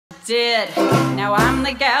did. Now I'm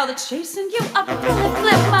the gal that's chasing you up.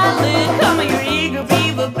 Flip my lid. Come here, eager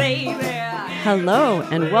beaver, baby. Hello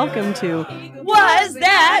and welcome to Was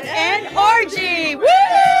That an Orgy? Woo!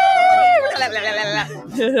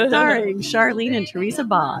 starring Charlene and Teresa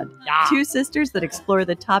Bod, two sisters that explore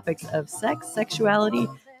the topics of sex, sexuality,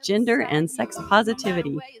 gender, and sex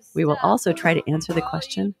positivity. We will also try to answer the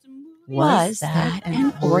question, was that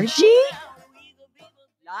an orgy?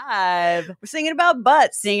 Live. We're singing about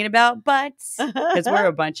butts. Singing about butts. Because we're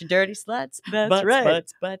a bunch of dirty sluts. That's butts, right.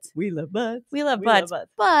 Butts. We love butts. We love butts.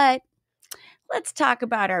 But let's talk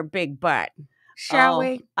about our big butt. Shall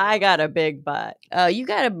we? I got a big butt. Oh, you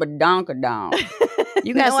got a badonkadonk.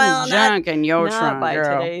 You got some junk in your trunk, by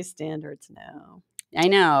girl. today's standards, no. I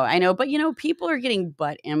know. But, people are getting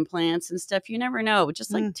butt implants and stuff. You never know.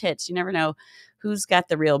 Just like tits. You never know who's got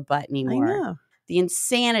the real butt anymore. I know. The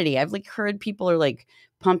insanity. I've heard people are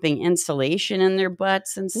pumping insulation in their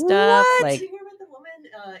butts and stuff. What? Did you hear about the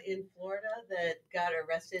woman in Florida that got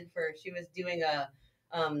arrested she was doing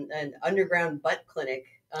an underground butt clinic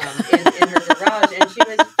in her garage, and she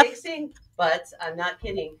was fixing butts, I'm not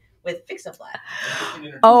kidding, with Fix-A-Flat.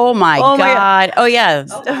 Oh my God. Oh yeah.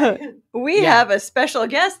 Okay. We have a special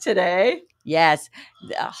guest today. Yes.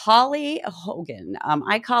 Holly Hogan.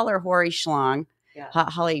 I call her Hoary Schlong. Yeah.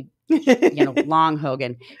 Holly, Long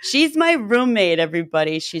Hogan. She's my roommate,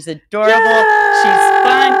 everybody. She's adorable. Yay! She's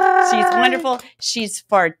fun. She's wonderful. She's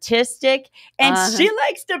fartistic. And she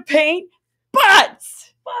likes to paint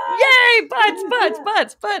butts. Yay! Butts.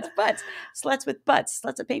 Sluts with butts.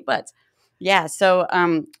 Sluts that paint butts. Yeah. So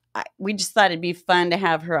we just thought it'd be fun to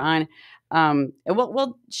have her on.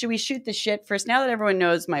 Well, should we shoot the shit first? Now that everyone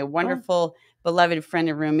knows my wonderful, beloved friend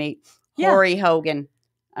and roommate, Hoary Hogan.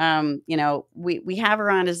 We have her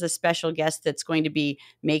on as a special guest that's going to be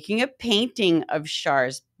making a painting of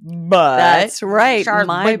Char's butt. That's right. Char's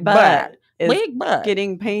My big butt is Big butt.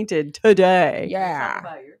 getting painted today. Yeah.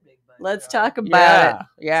 Let's talk about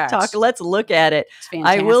it. Yeah. Let's look at it. It's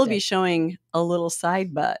fantastic. I will be showing a little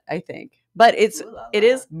side butt, I think. But it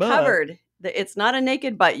is covered. It's not a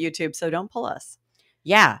naked butt, YouTube, so don't pull us.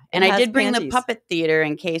 Yeah. And I did bring panties. the puppet theater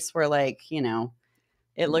in case we're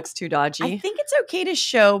it looks too dodgy. I think it's okay to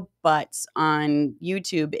show butts on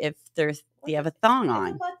YouTube if they have a thong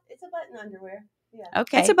on. It's a button underwear. Yeah.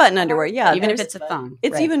 Okay. It's a button underwear, yeah. Even if it's a thong.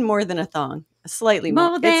 It's right. even more than a thong. Slightly More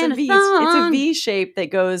more. than It's a a V. It's a thong. V shape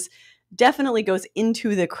that definitely goes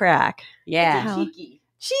into the crack. Yeah. It's cheeky.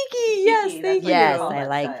 Cheeky, yes, Cheeky, thank that's you. Yes, what I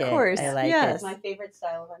like it. Of course, I like yes. It's my favorite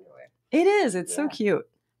style of underwear. It is. It's so cute.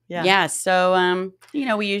 Yeah. Yeah. So,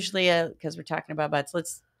 we usually, because we're talking about butts,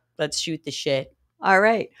 let's shoot the shit All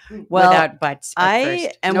right. Well, without butts. At I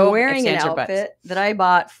first. am No wearing an ifs, ands, or buts. outfit that I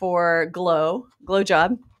bought for Glow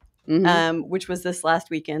Job, Mhm. which was this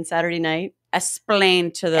last weekend, Saturday night.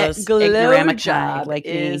 Explain to those Glow ignoramuses Job like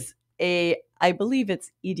me. is I believe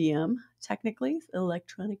it's EDM, technically,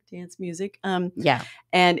 electronic dance music. Yeah.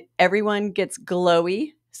 And everyone gets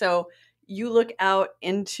glowy. So you look out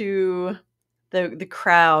into the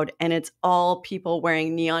crowd and it's all people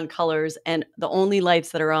wearing neon colors and the only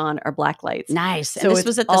lights that are on are black lights. Nice. So And this it's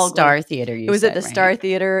was at the all Star Theater. It was at the Star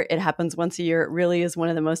Theater. It happens once a year. It really is one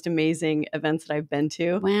of the most amazing events that I've been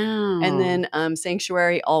to. Wow. And then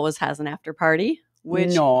Sanctuary always has an after party,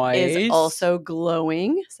 which Nice. is also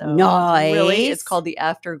glowing. So Nice. really, it's called the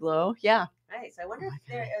Afterglow. Yeah. Nice. I wonder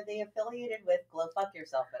if are they affiliated with Glow Fuck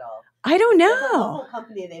Yourself at all? I don't There's a know. local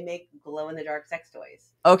company, they make glow-in-the-dark sex toys.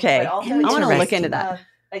 Okay. But also, I want to Interesting. look into that.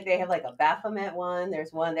 They have a Baphomet one.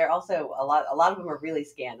 There's one. They're also a lot of them are really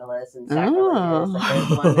scandalous and sacrilegious. There's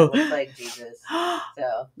one that looks like Jesus.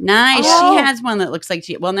 So Nice. Oh. She has one that looks like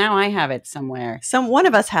well, now I have it somewhere. One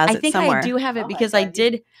of us has I it think somewhere. I do have it Oh my because God, I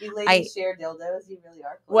did. you ladies share dildos. You really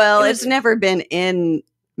are cool. Well, it's never been in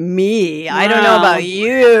me. I don't know about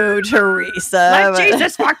you, Teresa. Let but-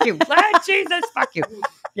 Jesus fuck you. Let Jesus fuck you.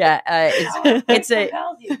 Yeah. It's a.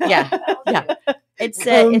 yeah, yeah. It's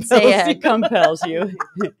a compels you.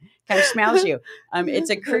 Kind of smells you. It's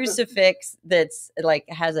a crucifix that's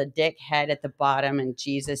has a dick head at the bottom and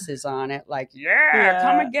Jesus is on it.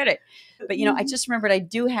 Come and get it. But I just remembered I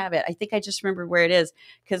do have it. I think I just remembered where it is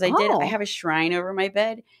because I have a shrine over my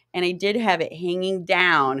bed and I did have it hanging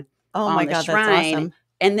down. Oh on my the God, shrine. that's awesome.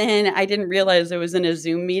 And then I didn't realize I was in a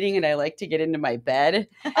Zoom meeting and I like to get into my bed.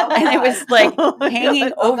 Oh, And it was Oh my hanging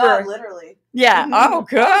God. oh, over. God, literally. Yeah. Oh,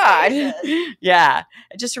 God. Jesus. Yeah.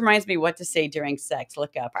 It just reminds me what to say during sex.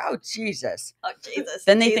 Look up. Oh, Jesus. Oh, Jesus.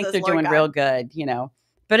 Then they think Jesus, they're Lord doing God. real good,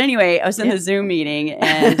 But anyway, I was in the Zoom meeting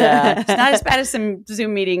and it's not as bad as some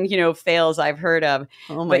Zoom meeting, fails I've heard of.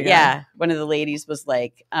 Oh my But God. yeah, one of the ladies was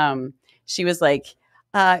like, she was like,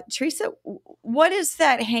 Teresa, what is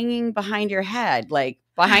that hanging behind your head? Like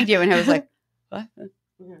behind you? And I was like, what?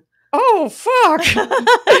 Oh, fuck.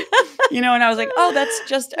 And I was like, oh, that's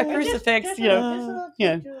just a crucifix.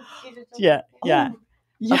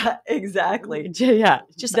 Yeah, exactly. Yeah.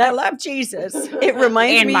 Just I love Jesus. It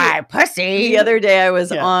reminds me my pussy. The other day I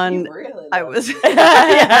was on Really I love was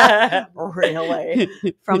it. really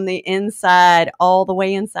from the inside, all the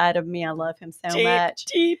way inside of me. I love him so much.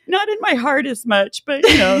 Deep, not in my heart as much, but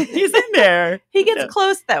he's in there. He gets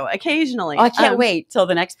close though, occasionally. Oh, I can't wait till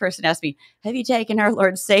the next person asks me, have you taken our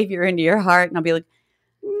Lord Savior into your heart? And I'll be like,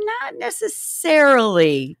 not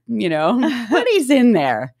necessarily, but he's in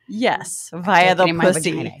there. Yes, via the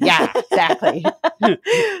pussy. Yeah, exactly.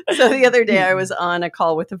 So the other day I was on a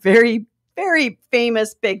call with a very, very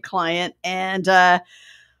famous big client and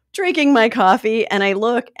drinking my coffee, and I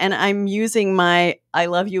look and I'm using my I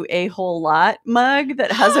love you a whole lot mug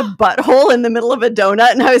that has a butthole in the middle of a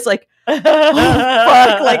donut, and I was like, oh,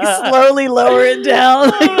 fuck, like slowly lower it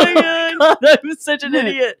down. Oh my God, I'm such an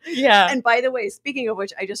idiot. Yeah. And by the way, speaking of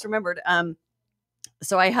which, I just remembered,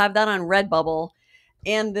 so I have that on Redbubble,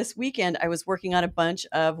 and this weekend I was working on a bunch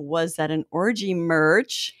of Was That an Orgy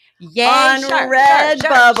merch. Yay, on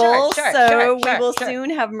Redbubble. So we will soon. soon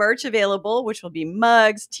have merch available, which will be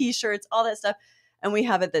mugs, t-shirts, all that stuff. And we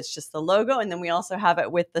have it that's just the logo. And then we also have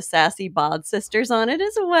it with the Sassy Bod sisters on it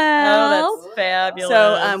as well. Oh, that's fabulous.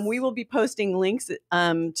 So we will be posting links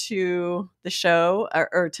to the show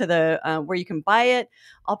or to the where you can buy it.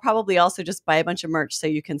 I'll probably also just buy a bunch of merch so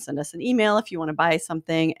you can send us an email if you want to buy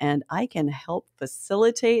something, and I can help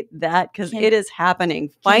facilitate that because it is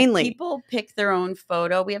happening finally. Can people pick their own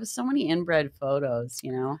photo? We have so many inbred photos,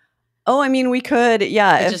 Oh, I mean, we could,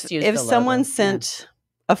 yeah. If someone sent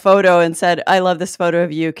a photo and said, "I love this photo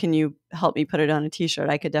of you. Can you help me put it on a T-shirt?"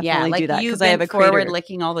 I could definitely do that because I have a forward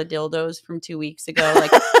licking all the dildos from 2 weeks ago.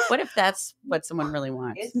 Like, what if that's what someone really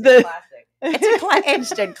wants? Instant classic. It's an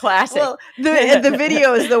instant classic. Well, the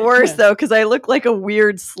video is the worst though because I look like a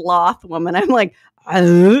weird sloth woman. I'm like, I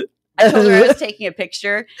told her I was taking a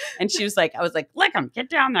picture, and she was like, "I was like, lick them, get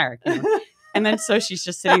down there." And then so she's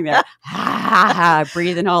just sitting there,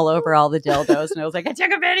 breathing all over all the dildos. And I was like, I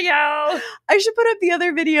took a video. I should put up the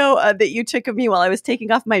other video that you took of me while I was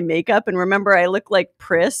taking off my makeup. And remember, I look like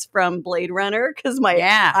Pris from Blade Runner because my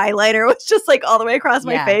eyeliner was just like all the way across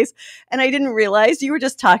my face. And I didn't realize you were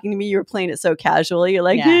just talking to me. You were playing it so casually. You're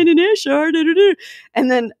like, and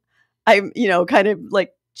then I'm, kind of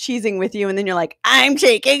like cheesing with you, and then you're like, I'm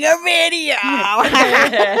taking a video.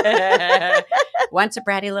 Once a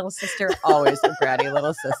bratty little sister, always a bratty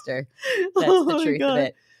little sister. That's the truth of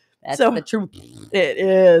it. That's the truth. It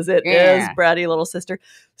is bratty little sister.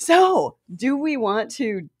 So do we want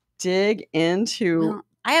to dig into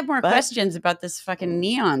I have more questions about this fucking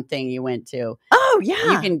neon thing you went to. Oh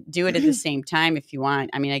yeah. You can do it at the same time if you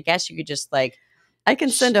want. I mean, I guess you could just like I can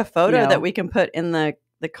send a photo that we can put in the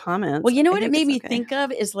comments. Well, what it made me think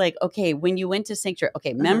of is like, okay, when you went to Sanctuary,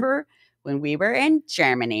 remember when we were in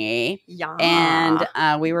Germany and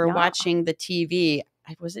we were watching the TV,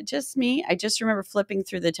 was it just me? I just remember flipping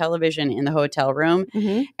through the television in the hotel room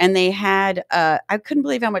and they had, I couldn't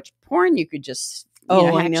believe how much porn you could just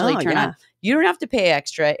actually turn on. You don't have to pay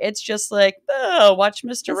extra. It's just like, watch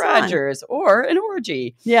Mr. Rogers or an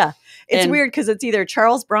orgy. Yeah. It's weird because it's either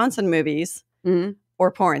Charles Bronson movies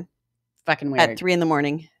or porn. Fucking weird. At 3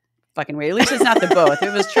 a.m. Fucking weird. At least it's not the both. If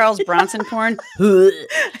it was Charles Bronson porn,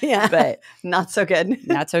 but not so good.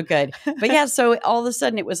 Not so good. But yeah, so all of a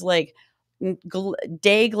sudden it was like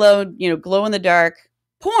day glow, glow in the dark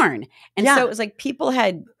porn. And so it was like people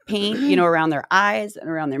had paint, around their eyes and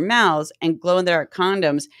around their mouths and glow in the dark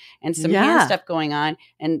condoms and some hand stuff going on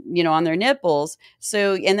and, on their nipples.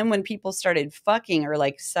 So, and then when people started fucking or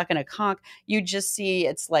like sucking a cock, you just see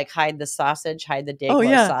it's like hide the sausage, hide the day glow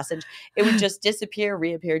sausage. It would just disappear,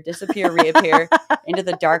 reappear into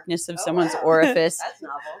the darkness of someone's orifice. That's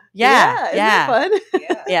novel. Yeah. Isn't it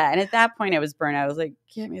fun? Yeah. And at that point I was burnt out. I was like,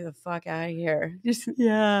 get me the fuck out of here.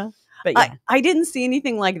 But I didn't see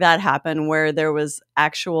anything like that happen where there was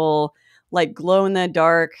actual like glow in the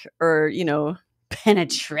dark or,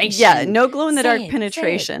 penetration. Yeah. No glow in the dark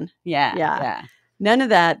penetration. Yeah. None of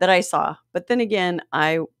that I saw. But then again,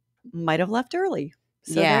 I might have left early.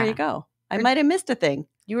 So there you go. I might have missed a thing.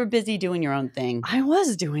 You were busy doing your own thing. I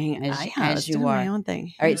was doing as you are. My own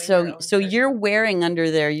thing. All right, so you're wearing under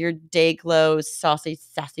there your day glow sassy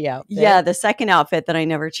outfit. Yeah, the second outfit that I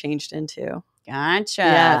never changed into. Gotcha.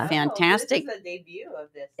 Yeah. Fantastic. This is the debut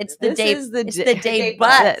of this. It's the day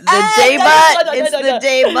butt. The day butt. It's the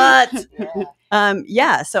day butt.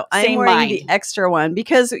 Yeah. So I'm wearing the extra one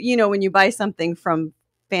because, when you buy something from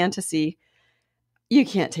Fantasy, you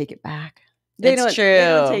can't take it back. That's They don't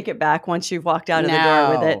true. take it back once you've walked out of the door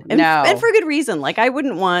with it. No. And for good reason. Like, I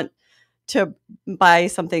wouldn't want to buy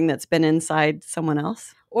something that's been inside someone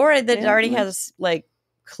else. Or that Yeah. already has like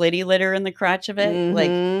clitty litter in the crotch of it. Like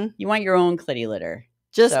Mhm. you want your own clitty litter.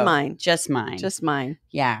 Just So, mine. Just mine. Just mine.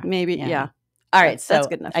 Yeah. Maybe. Yeah. All right. So That's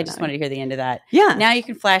good enough I for just now. wanted to hear the end of that. Yeah. Now you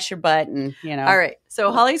can flash your butt and, you know. All right.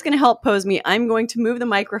 So Holly's going to help pose me. I'm going to move the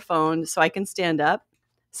microphone so I can stand up.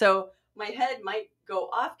 So my head might go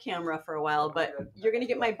off camera for a while, but you're going to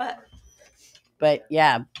get my butt. But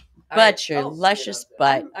yeah, All but right. your Oh, luscious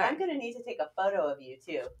butt. I'm going to need to take a photo of you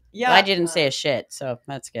too. Yeah. Well, I didn't say a shit, so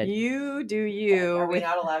that's good. You do you. Are we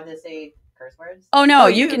not allowed to say curse words? Oh no, Oh,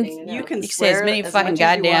 you you can can you say say as many fucking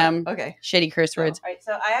goddamn Okay. shitty curse words. All right,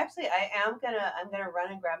 so I'm gonna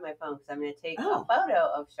run and grab my phone because I'm gonna take Oh. a photo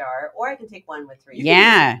of Char, or I can take one with Teresa.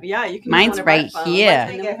 Yeah. Yeah, you can. Mine's use one of our right phones, here. Once and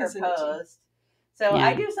we then get can her send it to you. posed. So Yeah,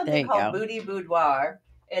 I do there something you called go. booty boudoir.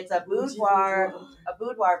 It's a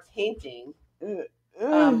boudoir painting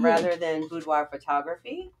Mm-hmm. rather than boudoir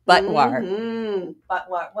photography. Buttoir. Mhm.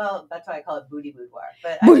 Well, that's why I call it booty boudoir.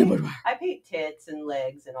 But I paint tits and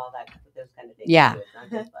legs and all that, those kind of things. Yeah. too. It's not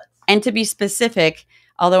just butts. And to be specific,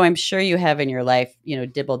 although I'm sure you have in your life, you know,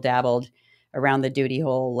 dibble dabbled around the duty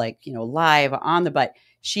hole, like, you know, live on the butt.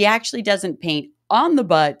 She actually doesn't paint on the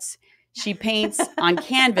butts. She paints on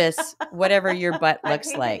canvas whatever your butt looks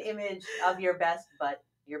I paint like. an image of your best butt.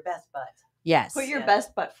 Your best butt. Yes. Put your Yeah.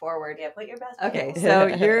 best butt forward. Yeah, put your best. Okay, foot so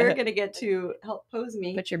forward. you're gonna get to help pose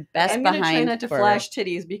me. Put your best I'm gonna behind try not to forward. flash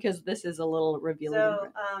titties because this is a little revealing. So,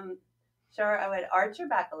 Char, I would arch your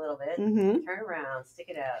back a little bit, Mhm. turn around, stick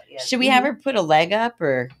it out. Yeah. Should we have her put a leg up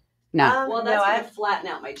or no? Well, that's gonna flatten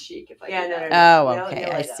out my cheek if I Yeah, do no, that. no, Oh, no, okay. no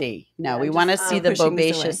I leg up. see. No, Yeah, we I'm want to just, see the pushing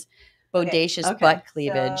this bodacious Okay. butt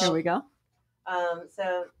cleavage. So- Here we go.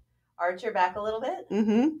 So arch your back a little bit,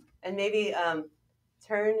 Mm-hmm. and maybe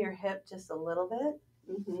turn your hip just a little bit,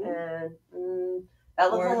 Mm-hmm. and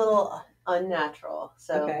that looks Or- a little unnatural.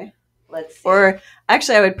 So Okay. let's see. Or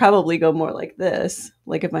actually, I would probably go more like this.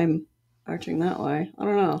 Like if I'm arching that way. I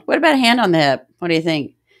don't know. What about a hand on the hip? What do you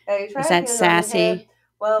think? Hey, try Is a that hand on the sassy? hip.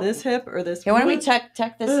 Well, This hip or this? Okay, why don't we tuck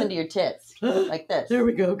this into your tits like this? There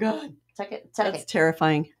we go. God, Tuck it. that's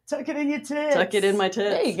terrifying. Tuck it in your tits. Tuck it in my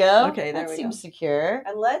tits. There you go. Okay, there that we seems go. secure.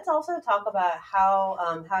 and let's also talk about how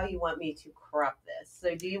you want me to crop this.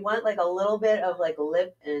 So do you want like a little bit of like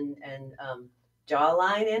lip and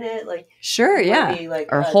jawline in it, like Sure. you Yeah. want me, like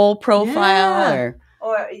Or whole profile, Yeah.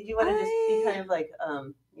 or do you want to just be kind of like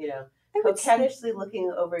I would say- coquettishly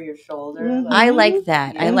looking over your shoulder? Mhm. like- I like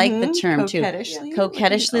that. I like the Mhm. term too. Coquettishly.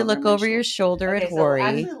 Coquettishly looking look over my your shoulder Okay, at so Hori,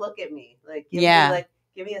 actually look at me, like Yeah.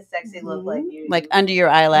 give me a sexy look, Mhm. like you like under your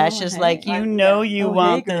eyelashes, Oh, hey. like you Like, know yeah. you Oh, hey,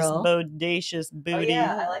 want this girl. bodacious Oh booty.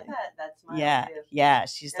 yeah, I like that. That smile yeah, too. yeah.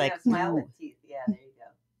 She's And like that smile "Ooh." with teeth. Yeah, there you go.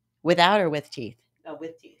 Without or with teeth. No,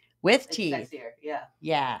 with teeth. With It's teeth. sexier. Yeah.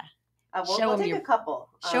 Yeah. We'll Show 'em take your- a couple.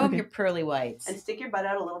 Show them Okay. your pearly whites. And stick your butt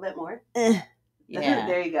out a little bit more. Yeah.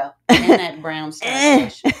 There you go. And that brown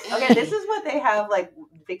starfish. Okay, this is what they have like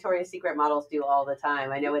Victoria's Secret models do all the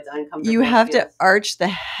time. I know it's uncomfortable. You have to feels- arch the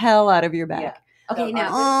hell out of your back. Yeah. Okay, So now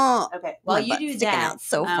Oh, Okay. while my you butt's do sticking that, out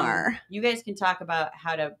so far. you guys can talk about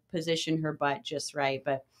how to position her butt just right.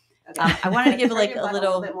 But Okay. I wanted to give Turn like your a butt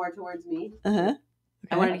little. bit more towards me. Uh-huh.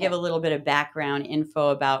 I wanted to give a little bit of background info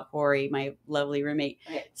about Hori, my lovely roommate.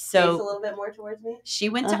 Okay. Face a So little bit more towards me. she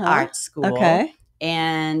went to Uh-huh. art school. Okay.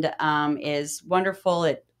 And is wonderful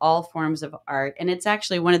at all forms of art. And it's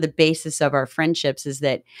actually one of the basis of our friendships is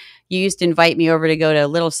that you used to invite me over to go to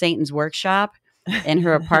Little Satan's workshop in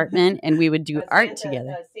her apartment, and we would do art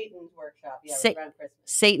together. Satan's workshop. Yeah, Sa- around Christmas.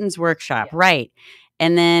 Satan's workshop, Yeah. right.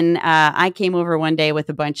 And then I came over one day with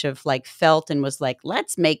a bunch of like felt and was like,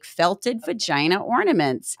 let's make felted vagina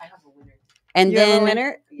ornaments. I have a winner. And You have a then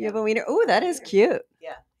winner? You have a wiener? Oh, that is cute.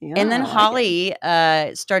 Yeah. Yeah, and then I like it.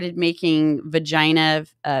 Holly started making vagina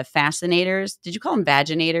fascinators. Did you call them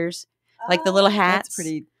vaginators? Like the little hats? That's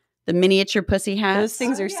pretty. The miniature pussy hats? Those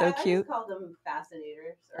things are so I cute. just called them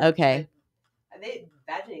fascinators. Okay.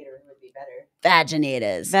 Vaginators would be better.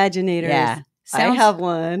 Vaginators. Vaginators. Yeah. I Sounds- have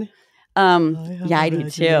one. Yeah, I do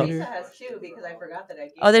too. Lisa has two because I forgot that I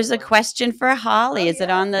gave Oh, there's her a one. question for Holly. Oh, Is it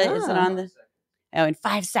yeah. on the? Is it Oh. on the? Oh, in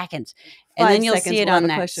 5 seconds, and 5 then you'll seconds, see it we'll have on a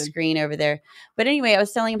that question. screen over there. But anyway, I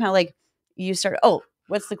was telling him how like you start. Oh,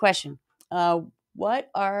 what's the question? What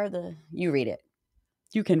are the? You read it.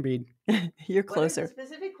 You can read. You're What are the closer.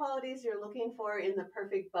 specific qualities you're looking for in the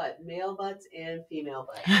perfect butt? Male butts and female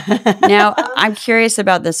butts. Now, I'm curious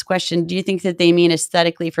about this question. Do you think that they mean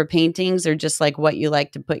aesthetically for paintings, or just like what you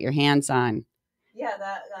like to put your hands on? Yeah,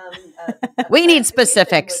 that. We need clarification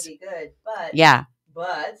specifics. Would be good, but Yeah.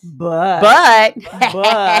 But but I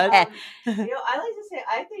like to say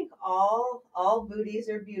I think all booties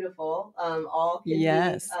are beautiful. All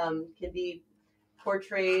can be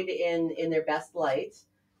portrayed in their best light.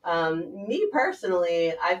 Me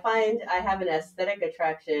personally, I find I have an aesthetic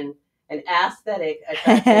attraction, specifically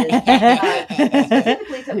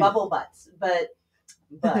to bubble butts, but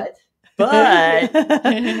I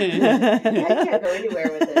can't go anywhere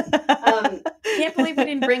with this. Can't believe we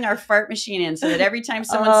didn't bring our fart machine in so that every time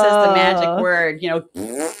someone says the magic word,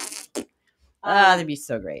 that'd be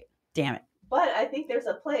so great. Damn it. But I think there's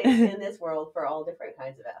a place in this world for all different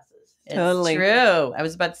kinds of asses. It's true. I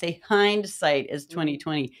was about to say hindsight is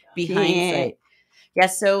 2020. Be hindsight.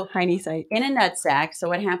 Yes. So hindsight in a nutsack. So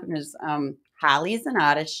what happened is Holly's an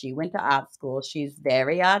artist. She went to art school. She's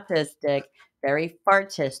very autistic, very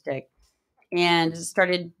fartistic, and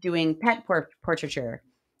started doing pet portraiture.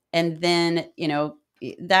 And then,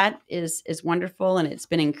 that is wonderful, and it's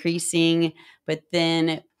been increasing. But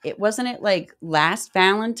then wasn't it like last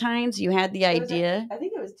Valentine's you had the idea? I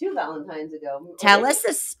think it was 2 Valentines ago. Tell us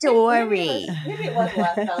a story. Maybe it was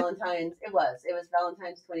last Valentine's. It was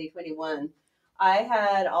Valentine's 2021. I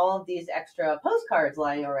had all of these extra postcards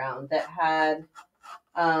lying around that had,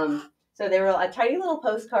 so they were a tiny little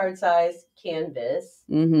postcard size canvas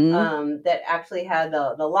that actually had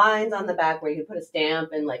the lines on the back where you could put a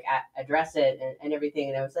stamp and like address it and everything.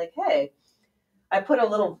 And I was like, hey, I put a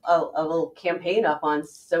little campaign up on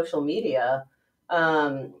social media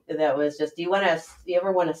that was just, do you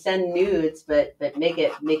ever want to send nudes but make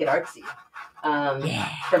it artsy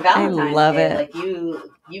for Valentine's I love Day? it. Like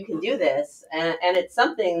you can do this, and it's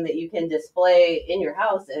something that you can display in your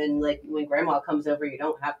house, and like when grandma comes over, you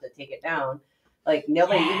don't have to take it down. Like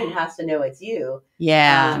nobody even has to know it's you.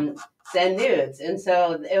 Send nudes. And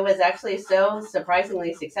so it was actually so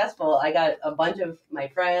surprisingly successful. I got a bunch of my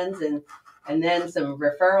friends and then some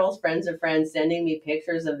referrals, friends of friends sending me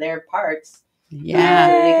pictures of their parts. So they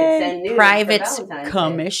could send nudes. Private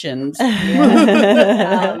commissions.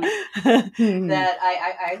 That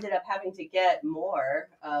I ended up having to get more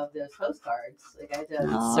of those postcards. Like I had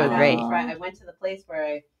to. So great. I went to the place where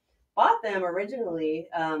I bought them originally,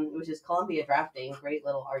 which is Columbia Drafting, great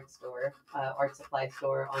little art supply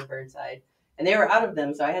store on Burnside, and they were out of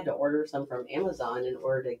them, so I had to order some from Amazon in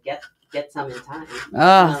order to get some in time.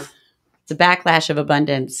 It's a backlash of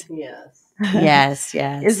abundance. Yes. Yes.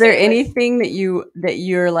 Is there anything that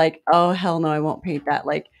you're like, oh hell no, I won't paint that?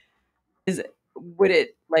 Like, would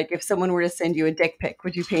it, like, if someone were to send you a dick pic,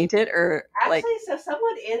 would you paint it? Or actually, so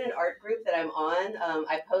someone in an art group that I'm on,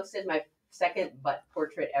 I posted my second butt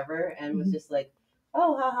portrait ever, and was just like,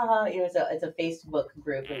 oh, ha ha ha. It's a Facebook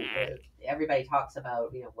group, and everybody talks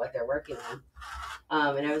about what they're working on.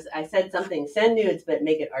 And I said something, send nudes, but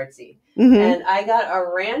make it artsy. And I got a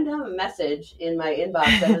random message in my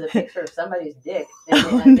inbox that was a picture of somebody's dick.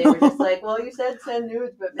 And they were just like, well, you said send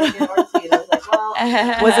nudes, but make it artsy. And I was like, well.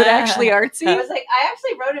 Was it actually artsy? I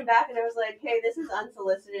actually wrote him back and I was like, hey, this is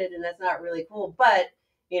unsolicited and that's not really cool. But,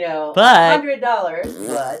 $100,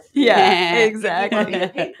 but. Yeah, exactly. If you want me to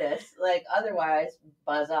paint this, like, otherwise,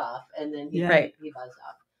 buzz off. And then he buzzed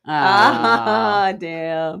off.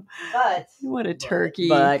 Damn. But what a turkey.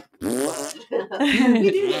 But we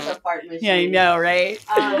do need a fart machine. Yeah, I know, right?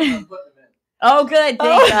 Oh, good.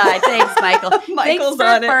 Thank God. Thanks, Michael. Michael's Thanks for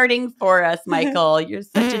on farting for us, Michael. You're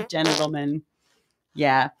such a gentleman.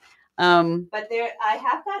 Yeah. But I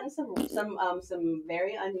have gotten some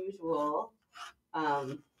very unusual.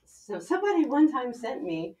 So somebody one time sent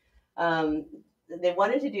me. They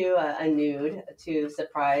wanted to do a nude to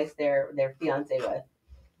surprise their fiance with.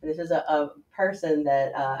 This is a person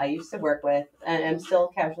that I used to work with and I'm still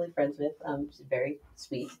casually friends with. She's very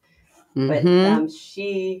sweet. But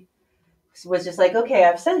she was just like, okay,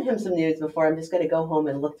 I've sent him some nudes before. I'm just going to go home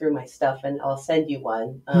and look through my stuff and I'll send you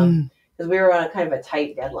one. Because we were on a kind of a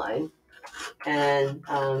tight deadline. And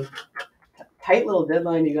tight little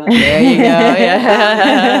deadline you got. There you go.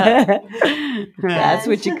 Yeah. That's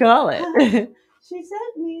what you call it. She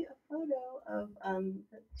sent me a photo of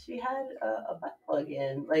she had a butt plug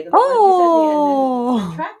in, like she sent me, and then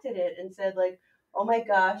retracted it and said like, oh my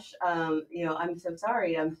gosh, I'm so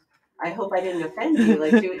sorry. I hope I didn't offend you.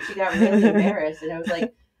 Like she got really embarrassed, and I was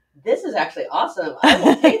like, this is actually awesome. I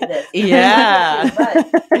will take this. Yeah. but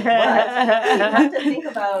you have to think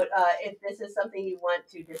about if this is something you want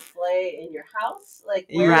to display in your house, like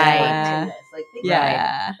where do you want to do this? Like think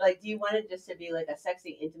about it. Like, do you want it just to be like a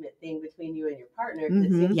sexy, intimate thing between you and your partner? Because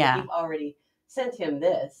it seems like you've already sent him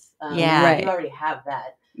this. You already have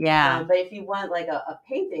that. Yeah. But if you want like a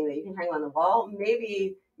painting that you can hang on the wall,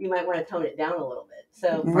 maybe you might want to tone it down a little bit.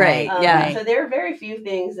 So Right. Yeah. So there are very few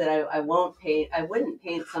things that I won't paint. I wouldn't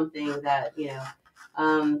paint something that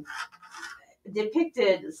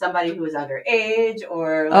depicted somebody who was underage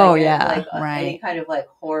or like any kind of like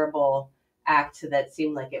horrible act that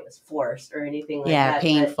seemed like it was forced or anything like that. Yeah,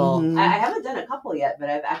 painful. I haven't done a couple yet, but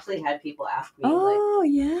I've actually had people ask me, Oh, like,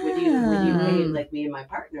 yeah. would you paint like me and my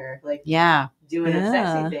partner, like doing a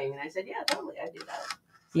sexy thing? And I said, yeah, totally, I do that.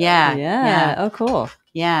 So, yeah. Oh, cool.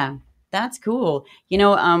 Yeah. That's cool.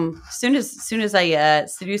 Soon as I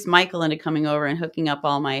seduced Michael into coming over and hooking up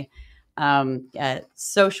all my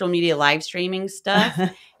social media live streaming stuff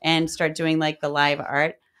and start doing like the live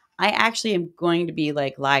art, I actually am going to be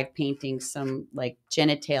like live painting some like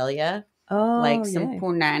genitalia, like some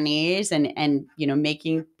punanis and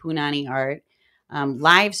making punani art,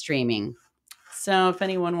 live streaming. So if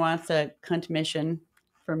anyone wants a cunt mission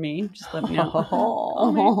for me, just let me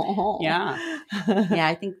know. Yeah.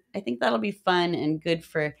 I think that'll be fun and good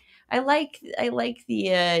for. I like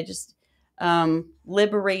the just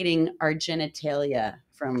liberating our genitalia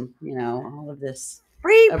from all of this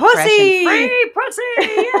free oppression. Pussy. Free pussy.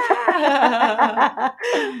 Yeah.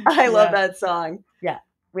 I love that song. Yeah.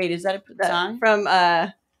 Wait, is that a song from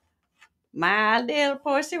My Little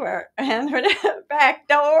Pussy and her back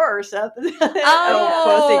door or something? Pussy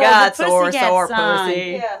got sore pussy.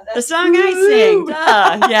 Yeah, the song I sing.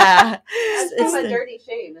 Yeah. It's from A Dirty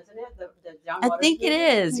Shame, isn't it? The John Waters I think movie?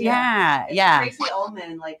 it is. Yeah. Tracy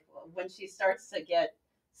Ullman, like when she starts to get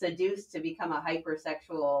seduced to become a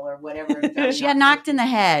hypersexual or whatever. She got knocked in the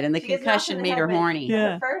head and the concussion made her horny.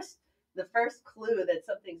 Yeah. The first clue that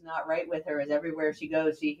something's not right with her is everywhere she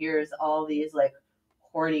goes, she hears all these like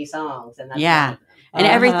horny songs. And that's and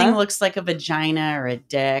everything looks like a vagina or a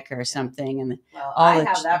dick or something. And I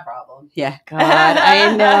have that problem. Yeah. God,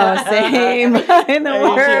 I know. Same. In the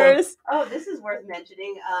worst. Oh, this is worth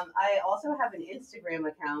mentioning. I also have an Instagram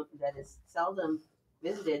account that is seldom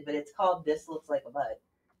visited, but it's called This Looks Like a Butt.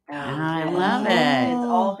 I love it. It's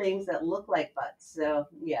all things that look like butts. So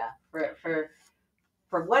yeah, for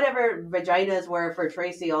whatever vaginas were for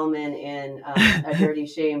Tracy Ullman in A Dirty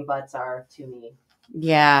Shame, butts are to me.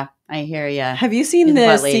 Yeah, I hear you. Have you seen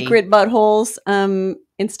the Secret Buttholes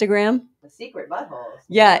Instagram? The Secret Buttholes.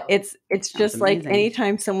 Yeah, it's just amazing. Like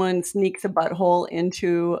anytime someone sneaks a butthole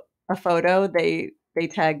into a photo, they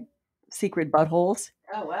tag Secret Buttholes.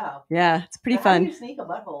 Oh wow. Yeah, it's pretty fun. How do you sneak a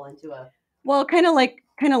butthole into a? Well, kind of like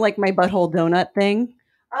my butthole donut thing.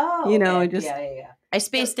 Oh, just yeah. I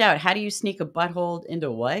spaced out. How do you sneak a butthole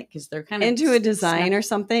into what? Because they're kind of into a design or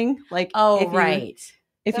something. Like right.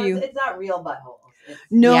 It's not real buttholes.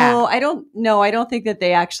 No, I don't. No, I don't think that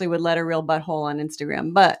they actually would let a real butthole on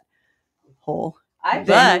Instagram. But hole. I've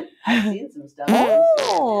seen some stuff.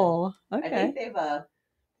 Oh, okay. I think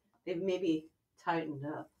they've maybe tightened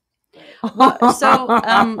up. So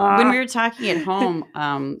when we were talking at home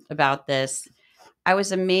about this, I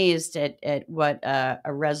was amazed at what a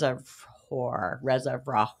reservoir.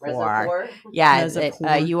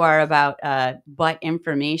 Yeah, you are about butt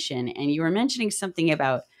information, and you were mentioning something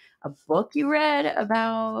about a book you read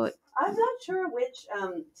about. I'm not sure which.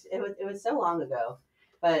 It was so long ago,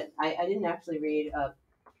 but I didn't actually read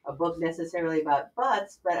a book necessarily about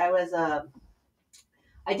butts. But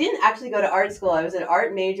I didn't actually go to art school. I was an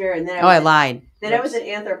art major, and then I lied. Then I was an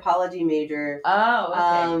anthropology major. Oh,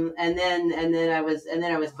 okay. And then I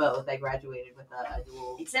was both. I graduated with a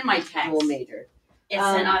dual. It's in my text. Dual major.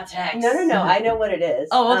 It's in our text. No. I know what it is.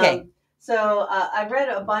 Oh, okay. So I read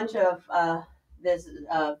a bunch of this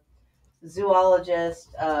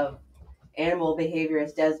zoologist, animal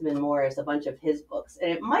behaviorist Desmond Morris, a bunch of his books,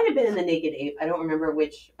 and it might have been in the Naked Ape. I don't remember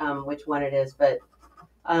which one it is, but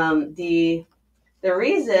the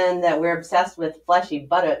reason that we're obsessed with fleshy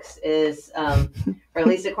buttocks is, or at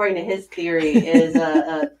least according to his theory, is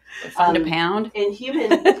fun to pound in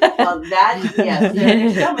human. Yes,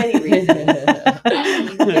 there's so many reasons.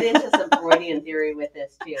 You can get into some Freudian theory with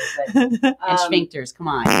this too, but and sphincters. Come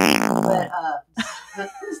on, but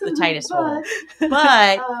it's the tightest hole.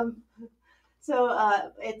 But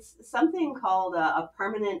so it's something called a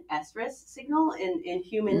permanent estrus signal in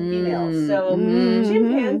human females. So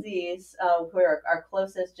chimpanzees, who are our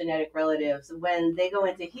closest genetic relatives, when they go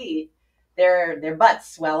into heat, their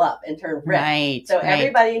butts swell up and turn red. Right. So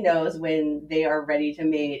everybody knows when they are ready to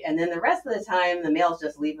mate, and then the rest of the time, the males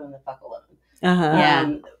just leave them the fuck alone.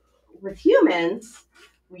 Yeah. With humans,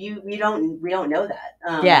 we don't know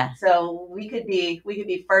that. Yeah. So we could be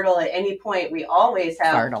fertile at any point. We always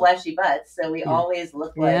have fleshy butts, so we always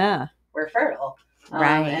look like we're fertile.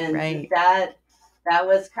 Right. That that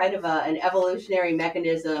was kind of an evolutionary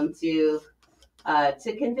mechanism to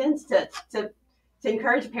convince to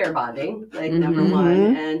encourage pair bonding, like number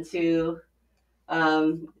one, and to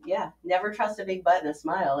never trust a big butt and a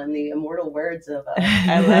smile, in the immortal words of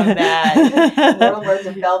I love that. immortal words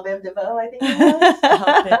of Belle Biv DeVoe, I think it was.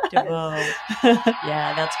 Belle Biv DeVoe.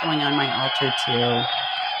 Yeah, that's going on my altar too.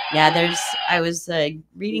 Yeah, I was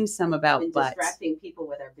reading some about butts. Distracting people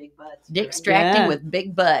with our big butts. Distracting with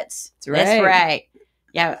big butts. That's right.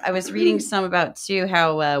 Yeah, I was reading some about too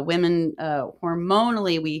how women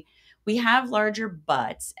hormonally we have larger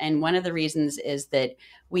butts, and one of the reasons is that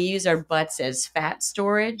we use our butts as fat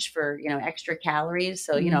storage for extra calories.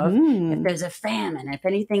 So if there's a famine, if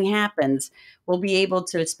anything happens, we'll be able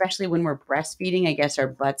to, especially when we're breastfeeding. I guess our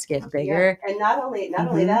butts get bigger. Yeah. And not only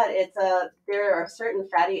that, it's there are certain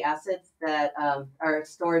fatty acids that are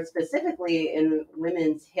stored specifically in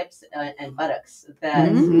women's hips and buttocks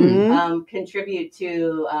that contribute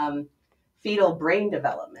to fetal brain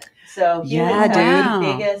development. So humans have the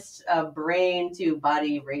biggest brain to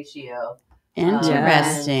body ratio.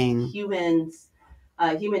 Interesting. Human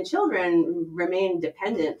children remain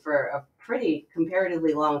dependent for a pretty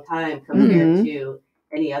comparatively long time compared to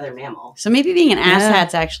any other mammal. So maybe being an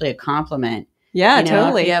asshat's actually a compliment. Yeah,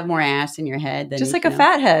 totally. If you have more ass in your head, then just like a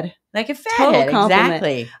fat head. Like a fat head,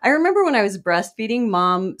 exactly. I remember when I was breastfeeding,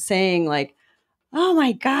 Mom saying like, "Oh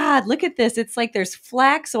my God, look at this. It's like there's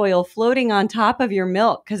flax oil floating on top of your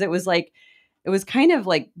milk." Because it was kind of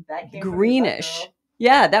like greenish.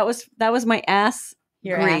 Yeah, that was my ass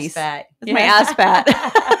grease. Ass fat. That's my ass fat.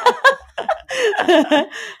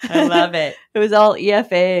 I love it. It was all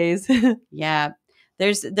EFAs. Yeah.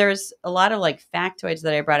 There's a lot of like factoids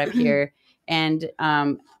that I brought up here. And,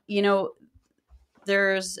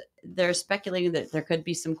 they're speculating that there could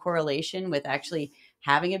be some correlation with actually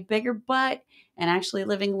having a bigger butt and actually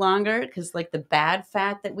living longer, because like the bad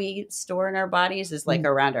fat that we store in our bodies is like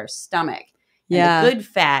around our stomach. And the good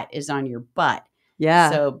fat is on your butt.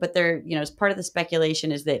 Yeah. So, but as part of the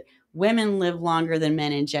speculation is that women live longer than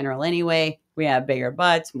men in general anyway. We have bigger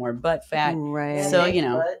butts, more butt fat. Right. So, thank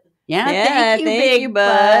you, big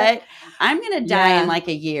butt. I'm going to die in like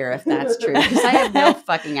a year if that's true, because I have no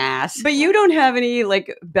fucking ass. But you don't have any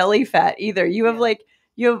like belly fat either. You have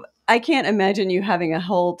I can't imagine you having a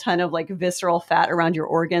whole ton of like visceral fat around your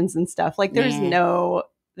organs and stuff. Like there's no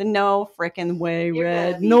freaking way,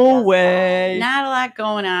 Red. No way. Not a lot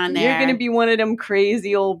going on there. You're going to be one of them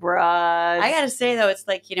crazy old broads. I got to say, though, it's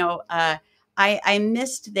like, I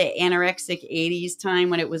missed the anorexic 80s time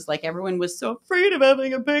when it was like everyone was so afraid of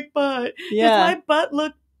having a big butt. Yeah. My butt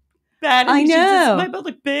looked bad. I know. My butt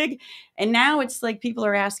looked big. And now it's like people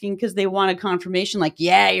are asking because they want a confirmation like,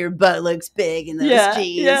 yeah, your butt looks big in those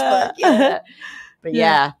jeans. Yeah. But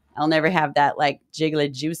I'll never have that like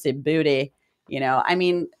jiggly, juicy booty. I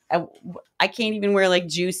mean, I can't even wear like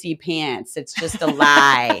juicy pants. It's just a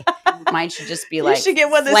lie. Mine should just be like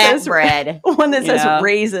flatbread. One that says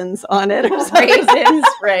raisins on it. Or raisins,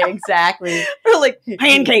 right, exactly. Or like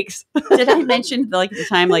pancakes. Did I mention like the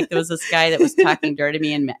time like there was this guy that was talking dirty to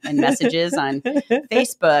me in messages on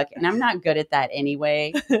Facebook, and I'm not good at that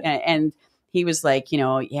anyway. And he was like,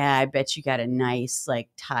 I bet you got a nice like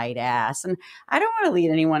tight ass, and I don't want to lead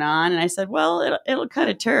anyone on. And I said, well, it'll cut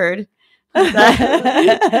a turd. And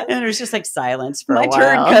there was just like silence for a while. My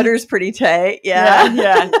turd cutter's pretty tight.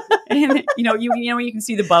 Yeah. And you can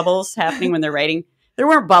see the bubbles happening when they're writing. There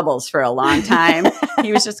weren't bubbles for a long time.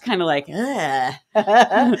 He was just kind of like, ugh.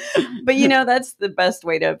 But that's the best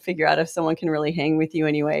way to figure out if someone can really hang with you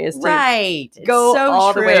anyway, is to go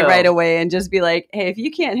all the way right away and just be like, hey, if you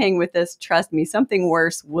can't hang with this, trust me, something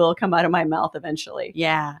worse will come out of my mouth eventually.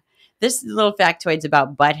 Yeah. This little factoids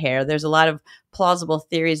about butt hair. There's a lot of plausible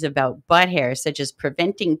theories about butt hair, such as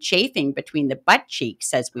preventing chafing between the butt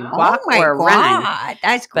cheeks as we walk or run.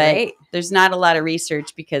 That's great. But there's not a lot of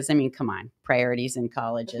research because, I mean, come on, priorities in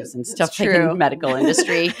colleges and stuff like in the medical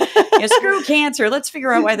industry. Screw cancer. Let's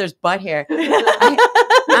figure out why there's butt hair.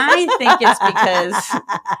 I think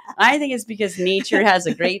it's because nature has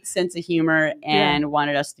a great sense of humor and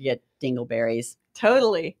wanted us to get dingleberries.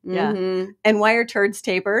 Totally. Yeah. Mm-hmm. And why are turds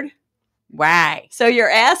tapered? Why? So your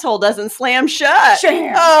asshole doesn't slam shut.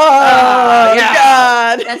 Sham. Oh,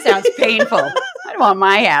 God. That sounds painful. I don't want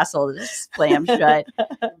my asshole to just slam shut.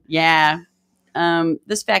 Yeah.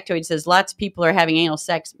 This factoid says lots of people are having anal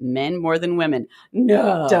sex, men more than women.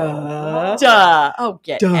 No. Duh. Oh,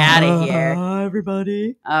 get out of here.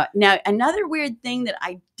 Everybody. Now, another weird thing that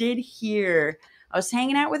I did hear, I was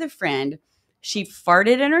hanging out with a friend. She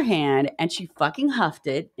farted in her hand and she fucking huffed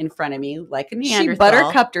it in front of me like a Neanderthal. She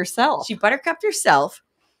buttercupped herself. She buttercupped herself.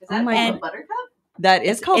 Is that a buttercup? That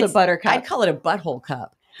is called a buttercup. I'd call it a butthole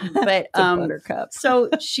cup. But It's a buttercup. so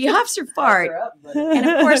she huffs her fart. And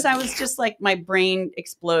of course, I was just like, my brain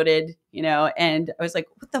exploded, you know, and I was like,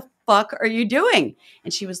 what the fuck are you doing?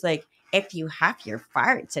 And she was like, if you huff your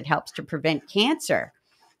farts, it helps to prevent cancer.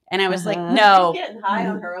 And I was like, no. She's getting high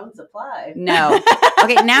on her own supply. No.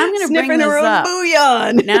 Okay, now I'm going to bring this her own up.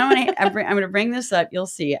 bouillon. Now I'm going to bring this up. You'll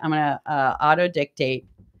see. I'm going to auto dictate.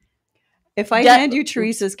 If I hand you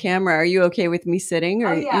Teresa's camera, are you okay with me sitting,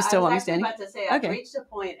 or you still want me standing? I was about to say, I've reached a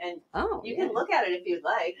point, and you can look at it if you'd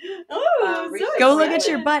like. Go look at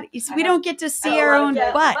your butt. We don't get to see our own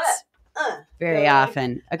butts very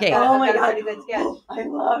often. Okay. Oh my God. I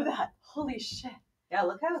love that. Holy shit. Yeah,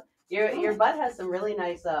 look how your butt has some really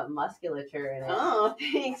nice musculature in it. Oh,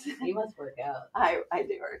 thanks. You must work out. I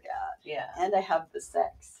do work out. Yeah. And I have the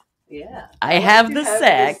sex. Yeah. I have the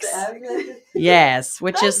sex. Yes,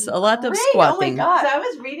 which is a lot of squatting. Oh my God. So I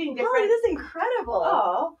was reading different. This is incredible.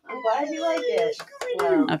 Oh, I'm glad you like it.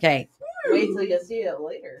 Well, Okay. wait till you see it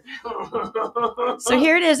later. So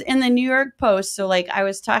here it is in the New York Post. So like I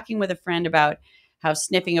was talking with a friend about how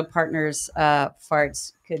sniffing a partner's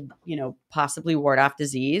farts could, you know, possibly ward off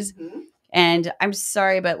disease. Mm-hmm. And I'm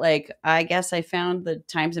sorry, but like, I guess I found the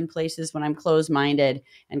times and places when I'm closed-minded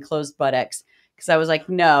and closed buttocks. Because I was like,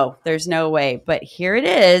 no, there's no way. But here it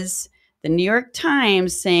is, the New York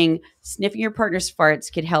Times saying sniffing your partner's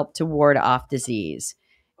farts could help to ward off disease.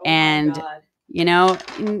 Oh and, you know,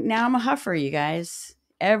 now I'm a huffer, you guys.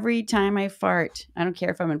 Every time I fart, I don't care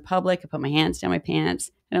if I'm in public, I put my hands down my pants,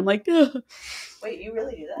 and I'm like, ugh. Wait, you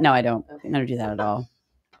really do that? No, I don't. Okay. I don't do that at all.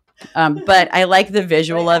 But I like the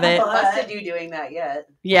visual of it. I haven't busted you doing that yet.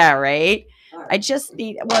 Yeah, right? Right. I just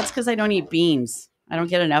need, well, it's because I don't eat beans. I don't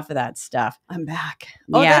get enough of that stuff. I'm back.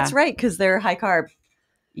 Oh, Yeah. that's right, because they're high carb.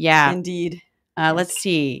 Yeah. Indeed. Let's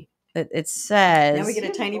see. It says. Now we get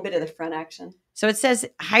a tiny bit of the front action. So it says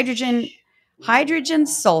hydrogen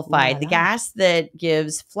sulfide, the gas that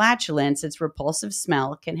gives flatulence its repulsive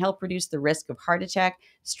smell, can help reduce the risk of heart attack,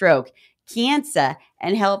 stroke, cancer,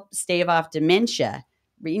 and help stave off dementia.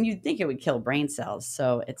 And you'd think it would kill brain cells.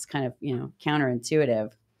 So it's kind of, you know,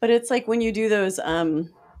 counterintuitive. But it's like when you do those,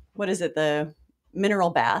 what is it, the mineral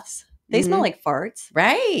baths. They smell like farts.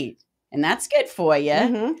 Right. And that's good for you.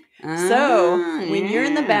 Mm-hmm. So when you're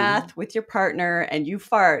in the bath with your partner and you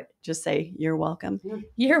fart, just say, you're welcome.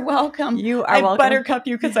 You're welcome. You are welcome. Buttercup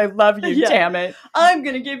you because I love you, damn it. I'm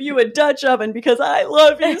going to give you a Dutch oven because I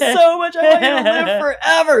love you so much. I want you to live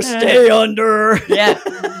forever. Stay under. Yeah.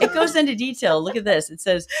 It goes into detail. Look at this. It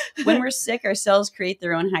says, when we're sick, our cells create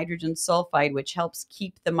their own hydrogen sulfide, which helps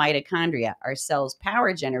keep the mitochondria, our cells'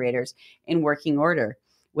 power generators, in working order.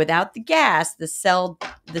 Without the gas, the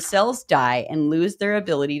cells die and lose their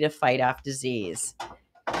ability to fight off disease.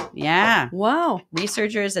 Yeah. Wow.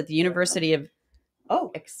 Researchers at the University of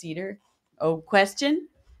Exeter. Question?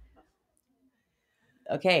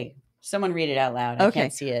 Okay. Someone read it out loud. I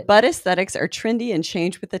can't see it. Butt aesthetics are trendy and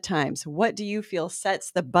change with the times. What do you feel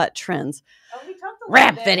sets the butt trends? Oh, we talked a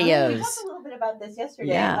Rap little bit. videos. We talked a little bit about this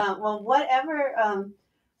yesterday. Yeah. Well, whatever.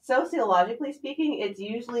 Sociologically speaking, it's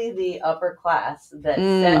usually the upper class that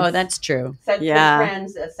sets, that's true. Sets the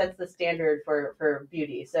trends, sets the standard for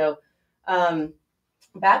beauty. So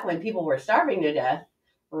back when people were starving to death,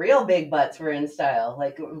 real big butts were in style,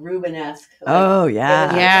 like Rubenesque.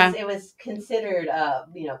 Like, it was considered,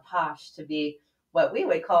 posh to be what we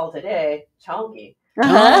would call today chonky.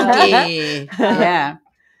 Yeah.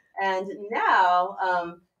 And now,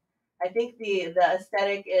 I think the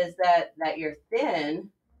aesthetic is that you're thin.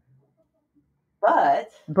 But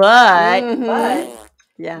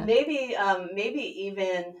maybe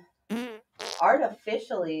even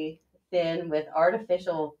artificially thin with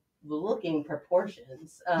artificial looking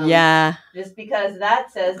proportions. Just because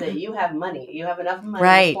that says that you have money. You have enough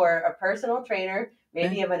money for a personal trainer.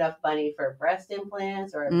 Maybe you have enough money for breast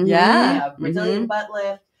implants or a Brazilian butt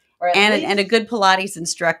lift. Or and a good Pilates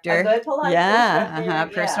instructor. A good Pilates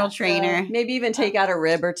instructor. Personal trainer. So, maybe even take out a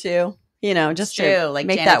rib or two. You know, just to like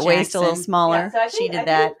make Janet that waist Jackson. A little smaller. Yeah, so she did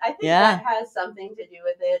that. I think that has something to do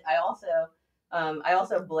with it. I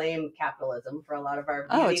also blame capitalism for a lot of our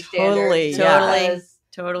beauty standards.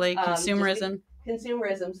 Totally. Consumerism.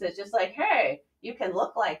 Consumerism says just like, hey, you can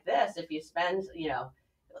look like this if you spend,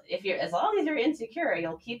 as long as you're insecure,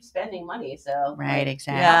 you'll keep spending money. So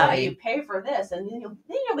exactly. You pay for this, and then you'll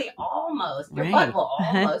be your butt will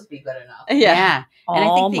almost be good enough. Yeah. And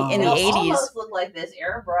I think in the 80s, almost look like this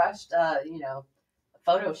airbrushed,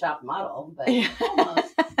 Photoshop model, but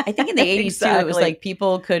almost. I think in the 80s too, it was like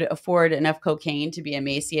people could afford enough cocaine to be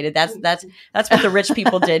emaciated. That's what the rich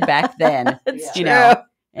people did back then. That's true.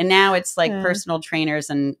 And now it's like personal trainers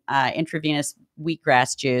and intravenous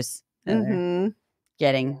wheatgrass juice. that they're Mm-hmm.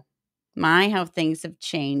 Getting how things have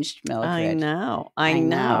changed, Mildred. I know.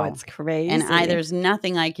 It's crazy. And there's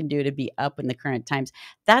nothing I can do to be up in the current times.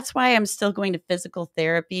 That's why I'm still going to physical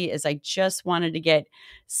therapy, is I just wanted to get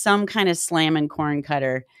some kind of slam and corn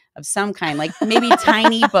cutter of some kind, like maybe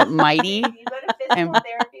tiny but mighty. You go to physical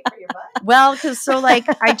therapy for your butt? Well, because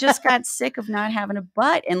I just got sick of not having a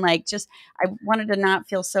butt, and I wanted to not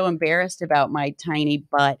feel so embarrassed about my tiny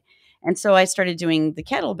butt. And so I started doing the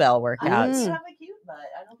kettlebell workouts. You have a cute butt.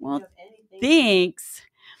 I don't think you have anything. Thanks.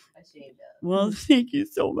 Ashamed of. Well, thank you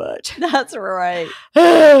so much. That's right.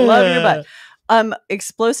 Love your butt.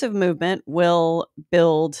 Explosive movement will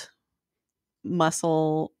build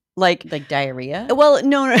muscle, like diarrhea. Well,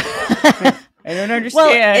 no. I don't understand.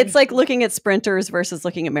 Well, it's like looking at sprinters versus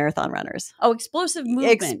looking at marathon runners. Oh, explosive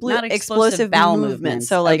movement, not explosive bowel movement.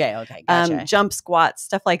 So like, okay, gotcha. Jump squats,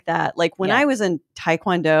 stuff like that. Like when I was in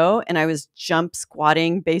Taekwondo and I was jump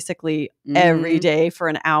squatting basically every day for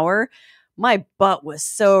an hour, my butt was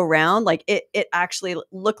so round. Like it actually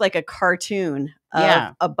looked like a cartoon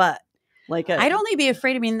of a butt. I'd only be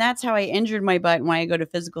afraid. I mean, that's how I injured my butt and why I go to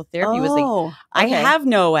physical therapy. I okay. have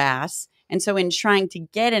no ass. And so in trying to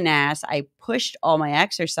get an ass, I pushed all my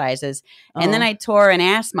exercises and then I tore an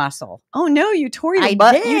ass muscle. Oh no, you tore your I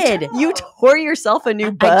butt. did. You tore yourself a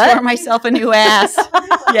new butt? I tore myself a new ass.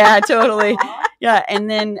 Yeah, totally. Yeah. And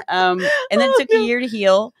then it took a year to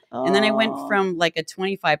heal. And then I went from like a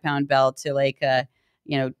 25-pound belt to like a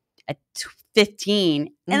 15.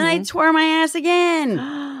 And then I tore my ass again.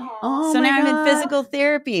 Oh, so my now I'm in God. physical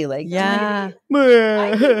therapy. I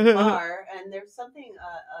do bar, and there's something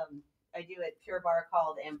I do at Pure Bar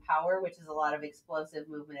called Empower, which is a lot of explosive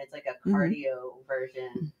movement. It's like a cardio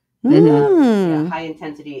version. High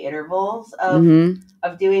intensity intervals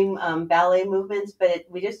of doing ballet movements, but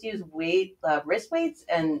we just use wrist weights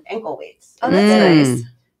and ankle weights. Oh, that's nice.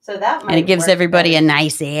 So that might and it gives work everybody better. a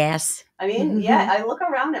nice ass. I mean, I look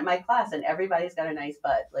around at my class and everybody's got a nice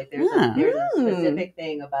butt. Like there's a specific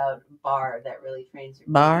thing about bar that really trains your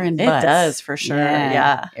bar and it butts. does for sure.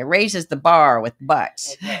 Yeah. It raises the bar with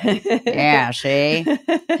butts. Yeah, see?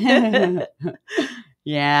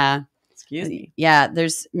 Yeah. Excuse me. Yeah,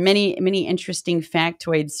 there's many interesting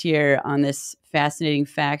factoids here on this fascinating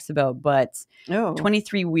facts about butts.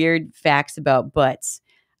 23 weird facts about butts.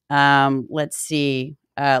 Let's see.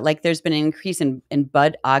 There's been an increase in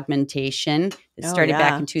butt augmentation. It started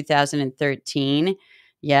back in 2013.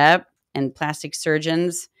 Yep. And plastic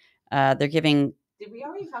surgeons, they're giving. Did we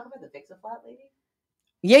already talk about the Fix-A-Flat lady?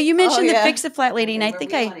 Yeah, you mentioned the Fix-A-Flat lady, and I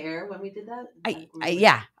think on air when we did that.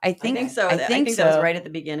 I think so. I think that was right at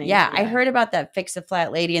the beginning. Yeah, I heard about that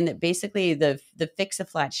Fix-A-Flat lady, and that basically the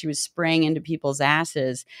Fix-A-Flat she was spraying into people's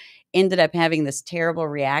asses ended up having this terrible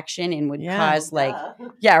reaction and would cause right? Duh.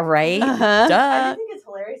 I think it's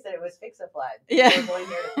hilarious that it was Fix-A-Flat. Yeah.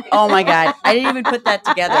 Oh my God, I didn't even put that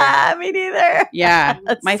together. Me neither. Yeah,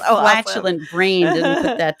 That's my so flatulent brain didn't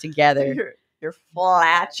put that together. Your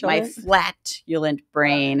flatulent. My flatulent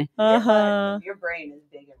brain. Your brain is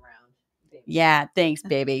big and round. Baby. Yeah, thanks,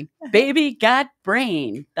 baby. Baby got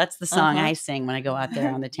brain. That's the song I sing when I go out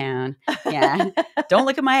there on the town. Yeah. Don't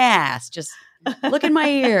look at my ass. Just look in my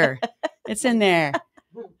ear. It's in there.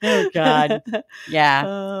 Oh, God.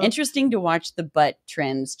 Yeah. Interesting to watch the butt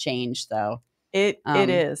trends change, though. It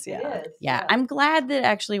is. Yeah. It is, yeah. I'm glad that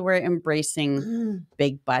actually we're embracing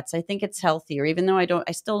big butts. I think it's healthier, even though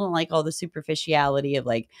I still don't like all the superficiality of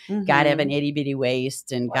like, gotta have an itty bitty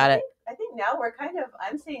waist and I think now we're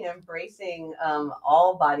I'm seeing embracing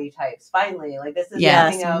all body types finally. Like this is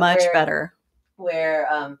much better.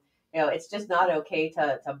 Where it's just not okay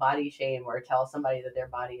to body shame or tell somebody that their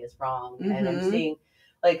body is wrong. And I'm seeing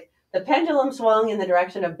like the pendulum swung in the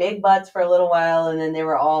direction of big butts for a little while, and then there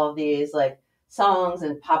were all of these like songs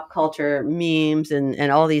and pop culture memes and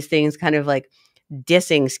all these things kind of like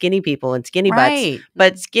dissing skinny people and skinny butts,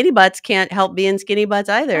 but skinny butts can't help being skinny butts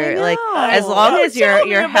either. Like as long as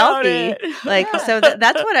you're healthy, like so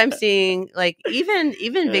that's what I'm seeing. Like even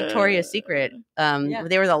Victoria's Secret,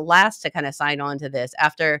 they were the last to kind of sign on to this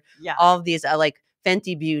after all of these like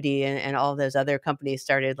Fenty Beauty and all of those other companies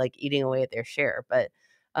started like eating away at their share. But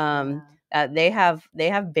they have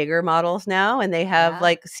bigger models now, and they have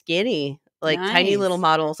like skinny. Like tiny little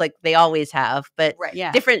models, like they always have, but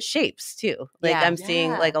different shapes too. Like I'm seeing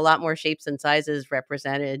like a lot more shapes and sizes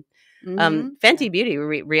represented. Fenty Beauty,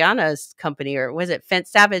 Rihanna's company, or was it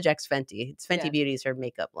Savage X Fenty? It's Fenty Yeah. Beauty's her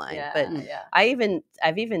makeup line. Yeah, But yeah.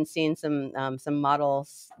 I've even seen some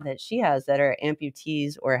models that she has that are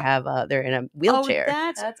amputees or have they're in a wheelchair.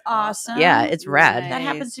 Oh, that's awesome. Yeah, it's rad. That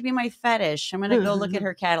happens to be my fetish. I'm gonna go look at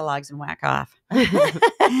her catalogs and whack off. Her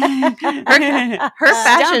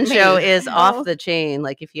fashion Stump show me. is off the chain.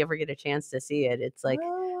 Like if you ever get a chance to see it, it's like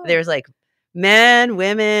there's like men,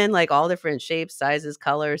 women, like all different shapes, sizes,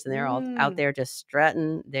 colors, and they're all out there just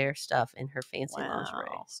strutting their stuff in her fancy lingerie.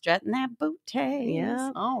 Strutting that booty.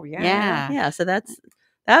 Yeah. Oh Yeah. So that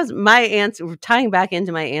was my answer. Tying back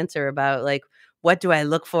into my answer about like what do I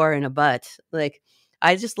look for in a butt? Like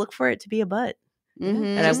I just look for it to be a butt.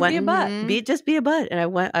 And I want be a butt. just be a butt, and I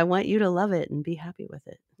want you to love it and be happy with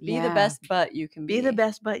it. Be the best butt you can be. Be the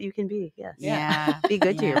best butt you can be. Yes. Yeah. Be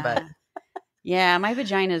good to your butt. Yeah, my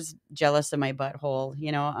vagina's jealous of my butthole.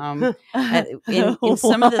 You know, in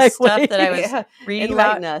some of the stuff that I was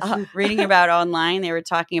reading about online, they were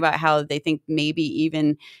talking about how they think maybe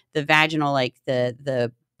even the vaginal, like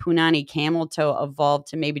the punani camel toe, evolved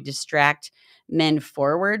to maybe distract men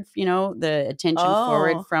forward. You know, the attention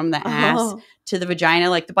forward from the ass to the vagina.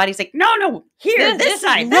 Like the body's like, no, here, this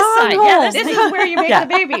side. Yeah, this is where you make the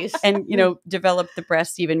babies. And, develop the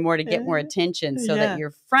breasts even more to get more attention so that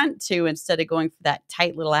you're front to instead of going for that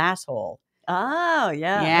tight little asshole. Oh,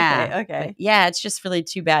 yeah. Yeah. Okay. But yeah, it's just really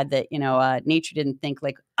too bad that, nature didn't think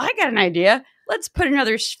like, I got an idea. Let's put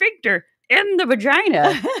another sphincter in the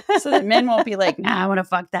vagina so that men won't be like, nah, I want to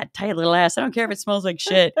fuck that tight little ass. I don't care if it smells like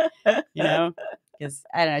shit, because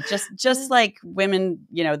I don't know, just like women,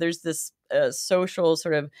 there's this social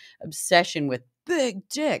sort of obsession with big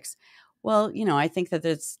dicks. Well, I think that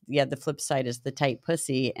the flip side is the tight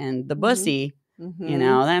pussy and the bussy,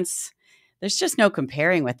 there's just no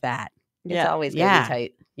comparing with that. It's always going to be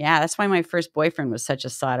tight. Yeah. That's why my first boyfriend was such a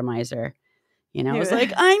sodomizer. It was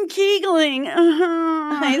like, I'm Keegling.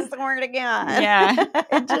 I swear to God. Yeah.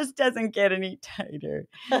 It just doesn't get any tighter.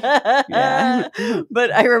 Yeah.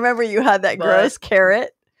 But I remember you had that gross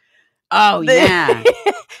carrot. Oh, yeah.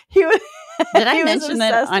 Did I he was mention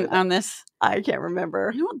that obsessed with on this? I can't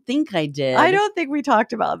remember. I don't think I did. I don't think we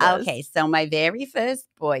talked about this. Okay. So my very first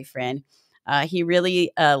boyfriend, he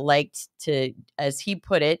really liked to, as he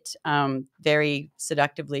put it, very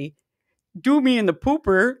seductively, do me in the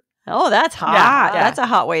pooper. Oh, that's hot. Yeah. That's a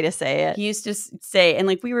hot way to say it. He used to say, and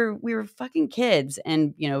like we were fucking kids,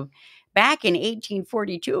 and back in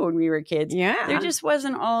 1842 when we were kids, there just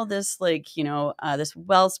wasn't all this like this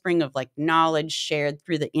wellspring of like knowledge shared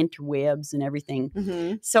through the interwebs and everything.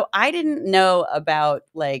 Mm-hmm. So I didn't know about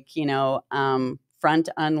like front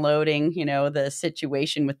unloading, the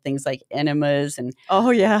situation with things like enemas and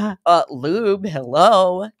lube.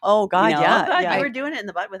 Hello. Oh God, You were doing it in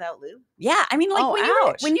the butt without lube. Yeah, I mean, like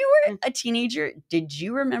ouch. when you were a teenager, did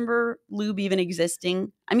you remember lube even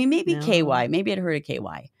existing? I mean, maybe No. KY, maybe I'd heard of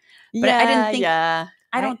KY, but I didn't think.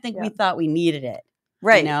 I don't think we thought we needed it.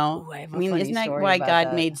 Right. Ooh, I have a I mean, funny isn't that story why about God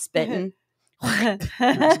that. made spitting? No,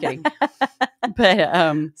 just kidding. But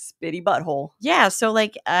spitty butthole. yeah, so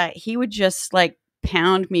like he would just like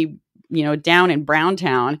pound me, down in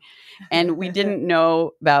Browntown, and we didn't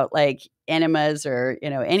know about like enemas or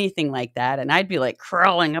anything like that, and I'd be like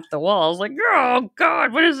crawling up the walls like, oh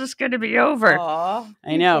God, when is this going to be over? Aw,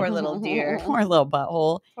 I know, poor little dear. poor little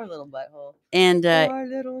butthole. Poor little butthole. And Poor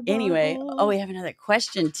little anyway, butthole. we have another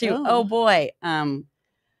question too. Oh. Oh boy,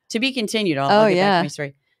 to be continued. I'll get back to my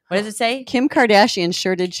story. What does it say? Kim Kardashian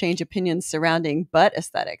sure did change opinions surrounding butt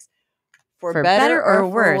aesthetics. For better or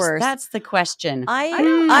for worse? That's the question.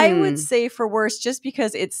 I would say for worse, just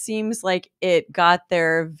because it seems like it got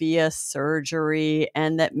there via surgery,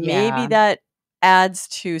 and that maybe that adds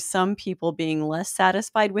to some people being less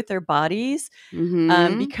satisfied with their bodies,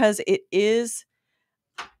 because it is.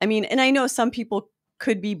 I mean, and I know some people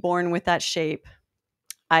could be born with that shape.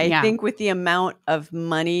 I think with the amount of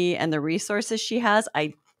money and the resources she has,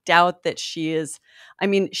 I doubt that she is. I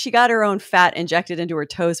mean, she got her own fat injected into her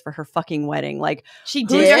toes for her fucking wedding. Like, she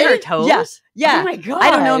who's did her toes? Yeah. Oh my God. I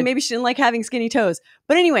don't know. Maybe she didn't like having skinny toes.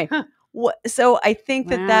 But anyway, so I think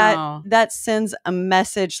that sends a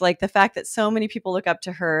message, like the fact that so many people look up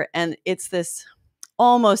to her, and it's this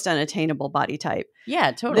almost unattainable body type.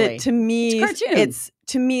 Yeah, totally. That to me, it's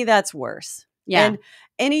cartoon. That's worse. Yeah.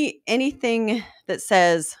 And anything that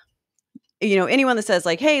says, anyone that says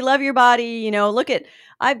like, hey, love your body, look at,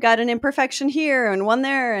 I've got an imperfection here and one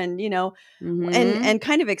there, and, and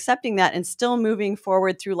kind of accepting that and still moving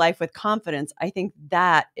forward through life with confidence. I think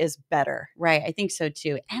that is better. Right. I think so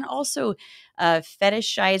too. And also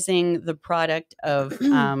fetishizing the product of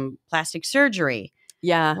plastic surgery.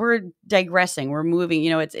 Yeah. we're digressing. We're moving.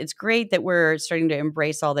 It's great that we're starting to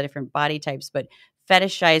embrace all the different body types, but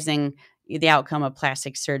fetishizing the outcome of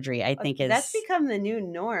plastic surgery, I think that's is become the new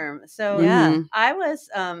norm. So Yeah. Mhm. I was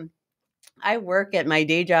I work at my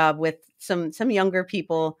day job with some younger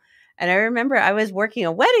people, and I remember I was working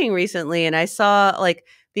a wedding recently, and I saw like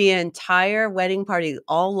the entire wedding party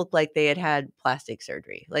all looked like they had plastic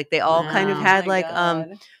surgery. Like they all kind of Wow. had Oh my like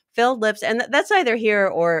God. filled lips, and that's either here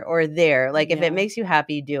or there. Like if Yeah. it makes you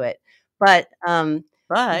happy, do it. But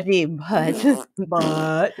but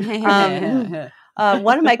but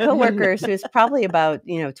one of my coworkers, who's probably about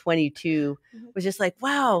 22, was just like,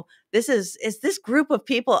 "Wow, is this group of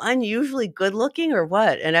people unusually good looking or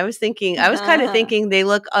what?" And I was kind of thinking they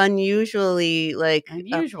look unusually like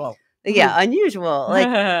unusual. yeah, unusual.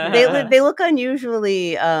 Like they look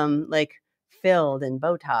unusually like filled and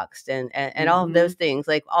Botoxed and all of those things.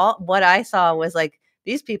 Like all what I saw was like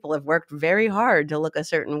these people have worked very hard to look a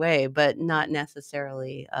certain way, but not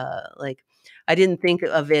necessarily like I didn't think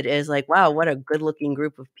of it as like, wow, what a good looking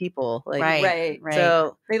group of people. Like Right.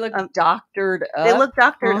 so They look doctored up. they look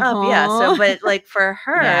doctored up, yeah. So Uh-huh. but like for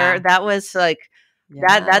her, Yeah. that was like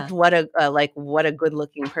Yeah. that's what a good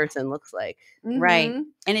looking person looks like. Right. Mhm.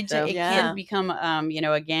 And it So, it yeah. can become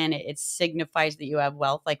again, it signifies that you have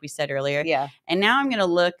wealth, like we said earlier. Yeah. And now I'm gonna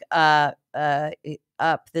look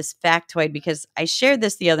up this factoid because I shared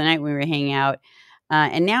this the other night when we were hanging out.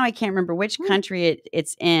 And now I can't remember which country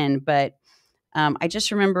it's in, but I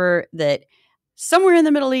just remember that somewhere in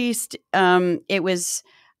the Middle East, it was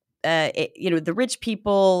the rich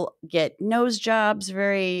people get nose jobs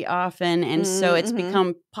very often, and so it's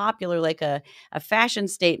become popular, like a fashion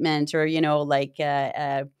statement, or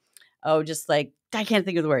just like I can't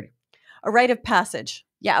think of the word. A rite of passage.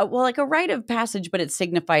 Yeah, well, like a rite of passage, but it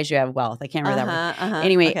signifies you have wealth. I can't remember that word.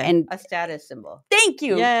 Anyway, Okay. and A status symbol. thank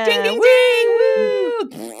you. Yeah. Ding, ding, ding.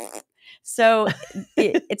 Woo! So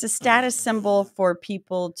it's a status symbol for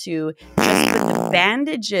people to just put the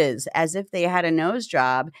bandages as if they had a nose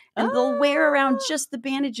job, and they'll wear around just the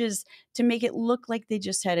bandages to make it look like they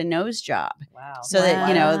just had a nose job. Wow. So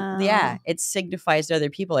that, Wow. it signifies to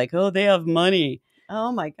other people like, oh, they have money.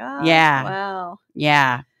 Oh my God. Yeah. Wow.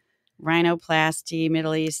 Yeah. Rhinoplasty,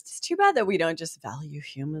 Middle East. It's too bad that we don't just value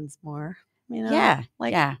humans more. Yeah.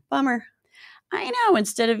 Like, yeah. bummer. I know.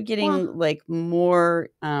 Instead of getting like more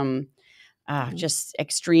just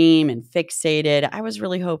extreme and fixated, I was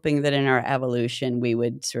really hoping that in our evolution we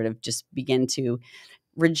would sort of just begin to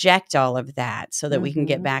reject all of that so that we can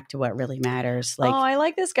get back to what really matters. Like, I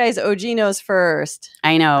like this guy's OG nose first.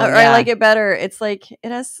 I know. Or I like it better. It's like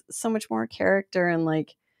it has so much more character and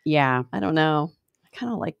like Yeah. I don't know. I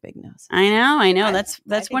kind of like big nose. I know. I That's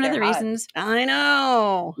think one of the they're hot. reasons. I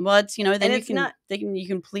know. Well, it's then And you it's can not- you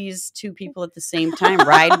can please two people at the same time.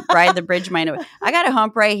 Ride the bridge. I got a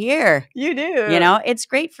hump right here. You do. It's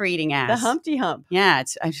great for eating the ass. Humpty Hump. Yeah,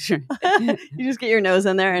 it's I'm sure. You just get your nose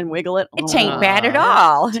in there and wiggle it. It ain't bad at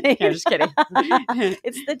all. Taint. I'm just kidding.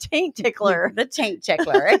 It's the taint tickler. The taint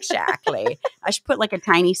tickler, exactly. I should put like a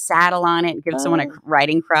tiny saddle on it and give someone a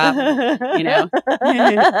riding crop.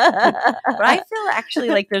 But I feel actually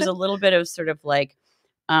like there's a little bit of sort of like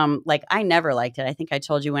I never liked it. I think I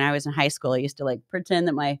told you when I was in high school, I used to like pretend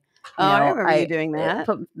that my I remember you doing that.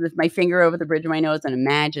 put my finger over the bridge of my nose and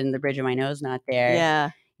imagine the bridge of my nose not there.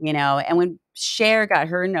 Yeah. And when Cher got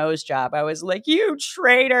her nose job, I was like, you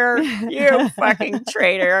traitor, you fucking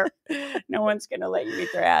traitor. No one's going to let you eat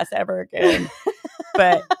their ass ever again.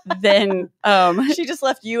 But then she just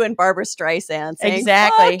left you and Barbara Streisand saying,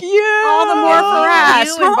 exactly. Fuck you! All the more for us.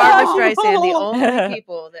 You and Barbara Streisand, the only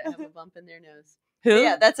people that have a bump in their nose. Who?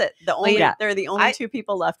 Yeah, that's it. They're the only I- two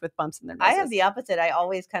people left with bumps in their noses. I have the opposite. I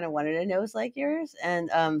always kind of wanted a nose like yours, and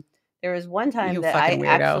there was one time You that I fucking weirdo.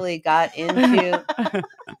 actually got into.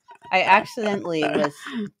 I accidentally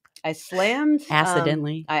I slammed.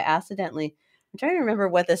 Accidentally. I accidentally. I'm trying to remember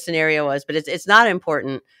what the scenario was, but it's not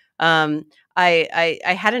important. I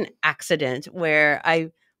had an accident where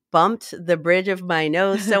I bumped the bridge of my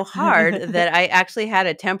nose so hard that I actually had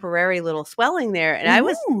a temporary little swelling there, and I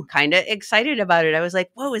was kind of excited about it. I was like,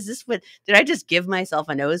 "Whoa, is this what? Did I just give myself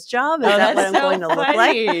a nose job? Is that what I'm going to look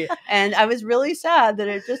like?" And I was really sad that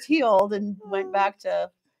it just healed and went back to.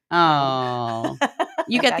 Oh,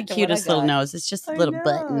 you got Back the to what I cutest little got. nose. It's just a little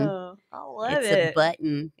button. I love It's it. a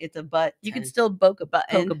button. It's a butt. You can still poke a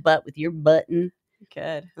butt with your button.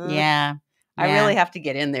 Good. Yeah. I Yeah. really have to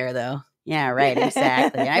get in there though. Yeah, right.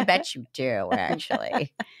 Exactly. I bet you do,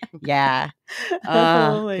 actually. Yeah.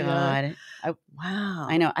 Oh my God. Wow.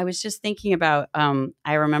 I know. I was just thinking about,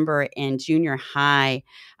 I remember in junior high,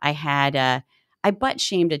 I had, I butt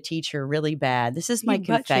shamed a teacher really bad. This is my You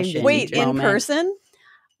butt shamed confession. Wait, in moment. person?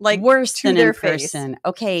 like worse to than their in face. person.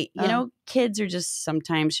 Okay, you know, kids are just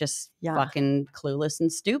sometimes just fucking clueless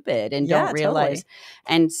and stupid and don't realize.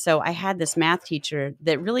 Totally. And so I had this math teacher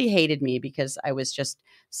that really hated me because I was just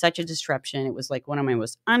such a disruption. It was like one of my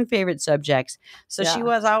most unfavorite subjects. So she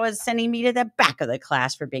was always sending me to the back of the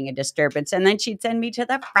class for being a disturbance. And then she'd send me to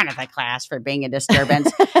the front of the class for being a disturbance.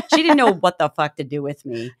 She didn't know what the fuck to do with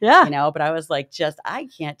me. Yeah. You know, but I was like, I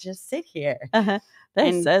can't just sit here.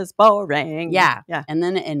 This is boring. Yeah. Yeah. And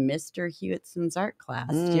then in Mr. Hewittson's art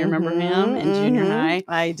class, do you remember him in junior high?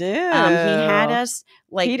 I do. He had us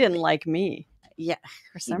like. He didn't like me. Yeah.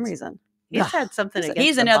 For some reason. He's had something against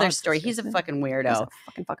He's the another bunk story. or He's a something. fucking weirdo. He's a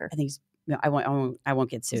fucking fucker. I think he's. No, I won't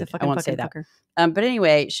get He's a sued. fucking I won't say fucking that. fucker. But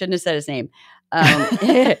anyway, shouldn't have said his name.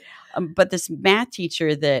 But this math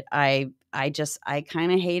teacher that I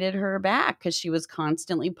kind of hated her back because she was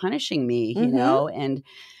constantly punishing me, you know, and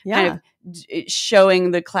kind of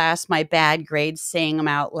showing the class my bad grades, saying them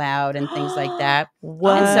out loud and things like that.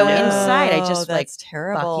 Whoa. And so inside, I just like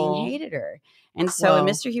terrible. fucking hated her. And so in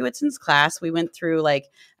Mr. Hewittson's class, we went through like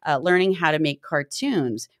learning how to make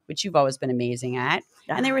cartoons, which you've always been amazing at.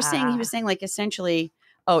 And he was saying like essentially,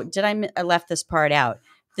 I left this part out.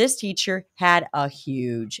 This teacher had a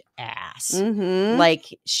huge ass. Like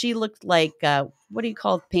she looked like, what do you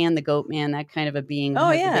call Pan the Goat Man? That kind of a being.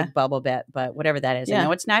 Oh, with the big bubble but whatever that is. I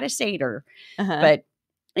know it's not a satyr. But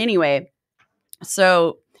anyway,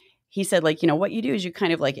 so he said, like, you know, what you do is you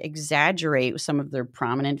kind of like exaggerate some of their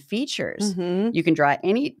prominent features. You can draw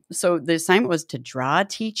so the assignment was to draw a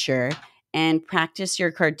teacher and practice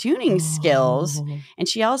your cartooning skills. And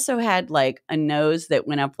she also had like a nose that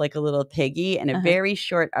went up like a little piggy and a very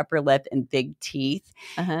short upper lip and big teeth.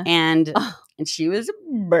 And she was a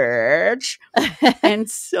bitch. And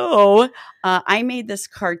so I made this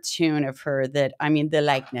cartoon of her that, I mean, the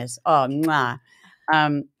likeness. Oh, mwah.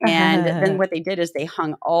 And then what they did is they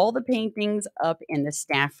hung all the paintings up in the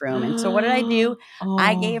staff room. And so what did I do?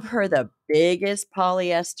 I gave her the biggest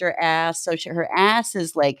polyester ass. So her ass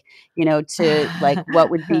is like, you know, to like what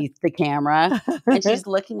would be the camera. And she's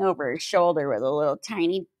looking over her shoulder with a little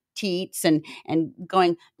tiny teats and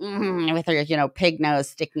going with her, you know, pig nose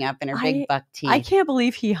sticking up in her big buck teeth. I can't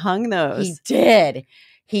believe he hung those. He did.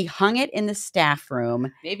 He hung it in the staff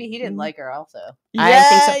room. Maybe he didn't like her also. I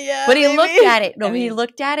think so. But he looked at it. No, he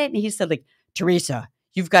looked at it and he said, like, Teresa,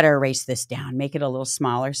 you've got to erase this down. Make it a little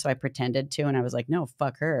smaller. So I pretended to. And I was like, no,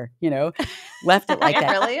 fuck her. You know, left it like that.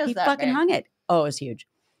 Really? He fucking hung it. Oh, it was huge.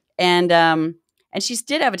 And she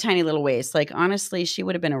did have a tiny little waist. Like, honestly, she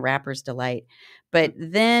would have been a rapper's delight. But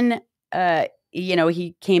then, you know,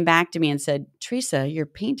 he came back to me and said, Teresa, your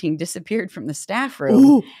painting disappeared from the staff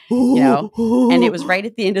room, you know, and it was right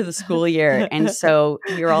at the end of the school year. And so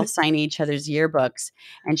we were all signing each other's yearbooks.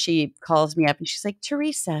 And she calls me up and she's like,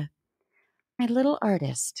 Teresa, my little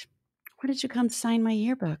artist, why did you come sign my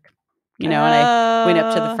yearbook? You know, and I went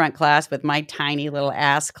up to the front class with my tiny little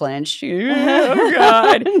ass clenched. Oh,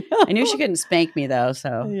 God. I knew she couldn't spank me, though.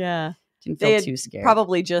 So didn't feel too scared.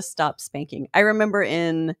 Probably just stopped spanking. I remember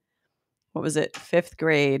in, what was it, 5th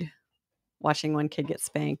grade, watching one kid get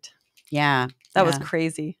spanked. Yeah. That was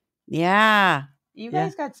crazy. Yeah. You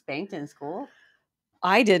guys got spanked in school?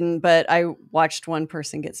 I didn't, but I watched one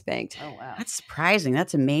person get spanked. Oh, wow. That's surprising.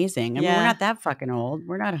 That's amazing. I mean, we're not that fucking old.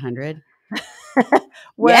 We're not 100.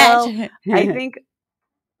 Well, I think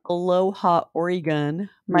Aloha, Oregon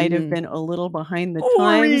might have been a little behind the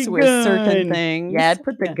times with certain things. Yeah, I'd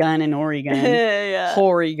put the gun in Oregon.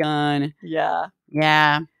 Oregon. Yeah.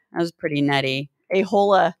 Yeah. That was pretty nutty.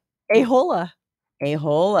 Ahola. Ahola.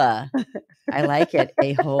 I like it.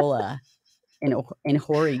 Ahola. In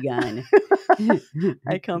Oregon.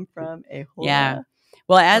 I come from Ahola. Yeah.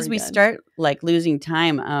 Well, as we start like losing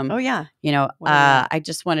time, you know, I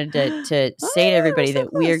just wanted to say to everybody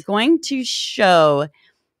that we are going to show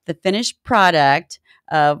the finished product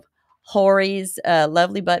of Hori's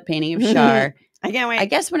lovely butt painting of Shar. I can't wait. I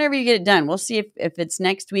guess whenever you get it done, we'll see if it's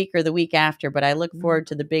next week or the week after. But I look forward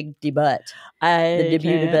to the big debut. The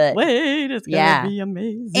debut debut. Wait, it's gonna be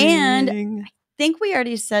amazing. And I think we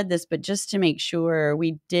already said this, but just to make sure,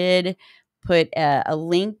 we did put a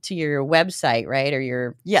link to your website, right? Or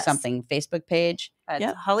your something Facebook page.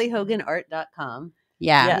 It's hollyhoganart.com.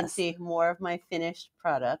 Yeah. You can see more of my finished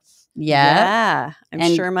products. Yeah.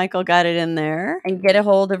 I'm sure Michael got it in there. And get a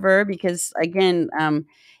hold of her because, again,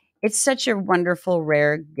 it's such a wonderful,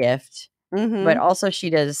 rare gift. But also she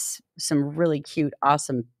does some really cute,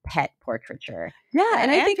 awesome pet portraiture. Yeah. And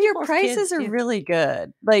I think your prices are really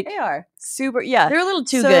good. Like, they are. Super. Yeah. They're a little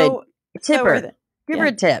too good. Tip her. Give her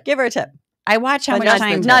a tip. Give her a tip. I watch how much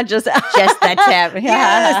time. Not just the tip.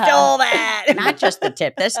 Yeah, stole that. Not just the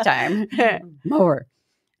tip this time. More.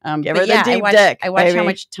 Give But her the yeah, deep dick, I watch how baby.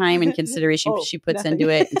 much time and consideration Oh, she puts nothing. into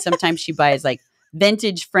it. And sometimes she buys like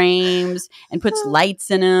vintage frames and puts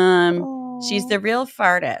lights in them. She's the real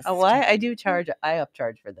fartist. Oh, why I do charge? I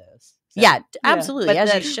upcharge for those. So. Yeah, absolutely. But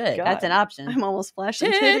As you that- should. God. That's an option. I'm almost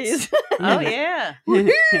flashing Tits. titties. Oh yeah.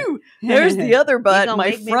 Woohoo! There's the other butt. gonna My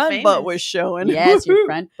make me front butt famous. was showing. Yes, your Woohoo!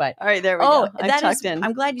 front butt. All right, there we Oh, go. I that tucked is. in.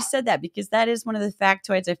 I'm glad you said that because that is one of the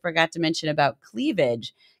factoids I forgot to mention about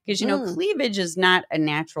cleavage. Because cleavage is not a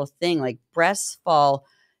natural thing. Like breasts fall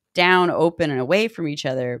down, open, and away from each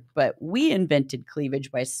other. But we invented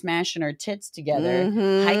cleavage by smashing our tits together,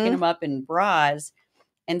 Mhm. hiking them up in bras.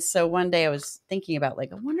 And so one day I was thinking about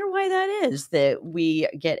like, I wonder why that is that we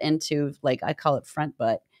get into like, I call it front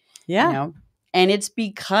butt, Yeah. you know? And it's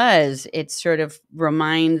because it sort of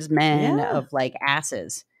reminds men Yeah. of like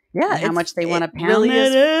asses. Yeah. And how much they want to pound really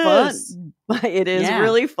that is ass. fun. It is Yeah.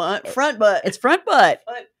 really fun. Front butt. It's front butt.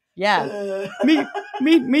 But- Yeah.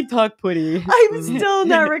 me talk putty. I'm still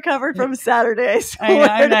not recovered from Saturday. I know,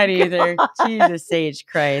 I'm swear not to either. God. Jesus H.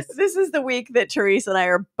 Christ. This is the week that Teresa and I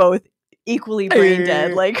are both equally brain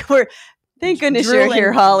dead. Like thank goodness you're Drooling.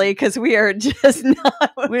 here, Holly, because we are just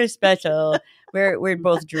not. We're special. We're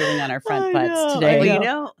both drooling on our front I butts know, today. I Well, know. you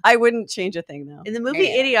know, I wouldn't change a thing though. in the movie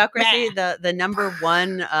Yeah. Idiocracy, the number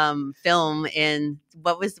one film in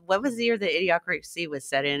what was the year that Idiocracy was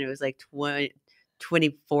set in? It was like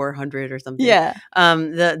 2400 or something. Yeah.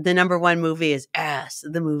 The number one movie is Ass,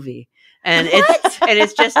 the movie. And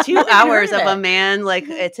it's just 2 hours of a man, like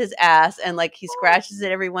it's his ass, and like he scratches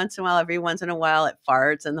it every once in a while. Every once in a while, it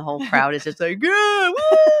farts, and the whole crowd is just like, yeah,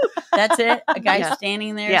 woo! That's it. A guy Yeah.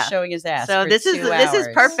 standing there Yeah. showing his ass. So for this is 2 this is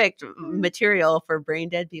hours. perfect material for brain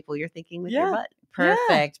dead people. You're thinking with your Yeah. butt.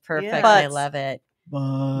 Perfect. Yeah. I Butts. love it.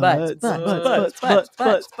 Butts, butts.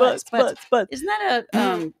 butts. Isn't that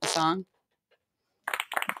a song?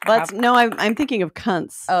 Butts. No, I'm thinking of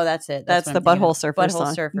cunts. Oh, that's it. That's what the I'm thinking Butthole of. Surfers Butthole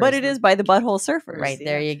song. Surfers. But it is by the Butthole Surfers. Right,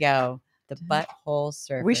 there you go. The Butthole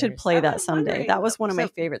Surfers. We should play I that was someday. wondering, That was one of my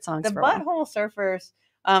so favorite songs The for a while. butthole surfers,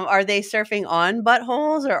 are they surfing on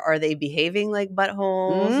buttholes, or are they behaving like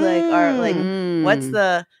buttholes? What's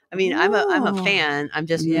the? I mean, I'm a Ooh. fan. I'm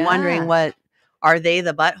just Yeah. wondering, what are they,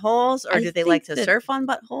 the buttholes, or I do they like think to that- surf on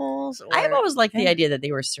buttholes? Or, I've always liked the Yeah. idea that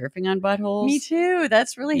they were surfing on buttholes. Me too.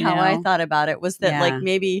 That's really You how I know? thought about it. Was that Yeah. like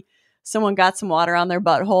maybe someone got some water on their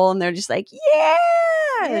butthole and they're just like, yeah,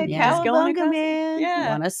 and Yeah. just going Cowabunga, across it. man. Yeah.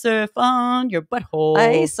 Wanna surf on your butthole?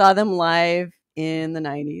 I saw them live in the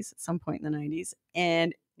 90s, at some point in the 90s,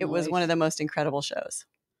 and it was one of Nice. the most incredible shows.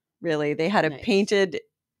 Really, they had a Nice. painted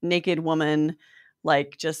naked woman,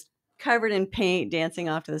 like just covered in paint, dancing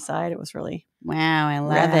off to the side. It was really Wow, I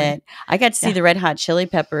love Yeah. it. I got to see Yeah. the Red Hot Chili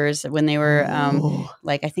Peppers when they were Oh.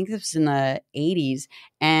 like, I think this was in the 80s,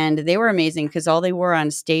 and they were amazing because all they wore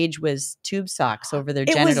on stage was tube socks over their It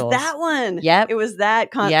genitals. was that one. Yep. It was that.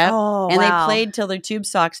 Yep. Oh, And wow. they played till their tube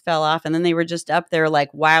socks fell off, and then they were just up there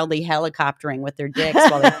like wildly helicoptering with their dicks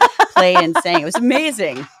while they played and sang. It was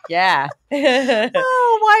amazing. Yeah.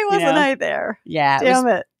 Oh, why wasn't know? I there? Yeah. Damn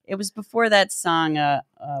it. It was before that song.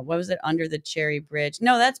 What was it? Under the Cherry Bridge.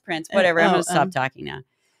 No, that's Prince. Whatever. I'm going to stop talking now.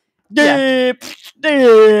 Yeah.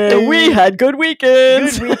 We had good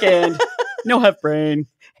weekends. Good weekend. No half brain.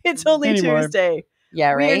 It's only Anymore. Tuesday.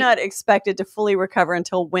 Yeah, We right. are not expected to fully recover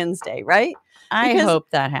until Wednesday, right? I because hope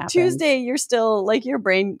that happens. Tuesday, you're still like your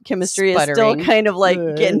brain chemistry is still Sputtering. kind of like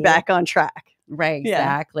getting back on track. Right. Yeah.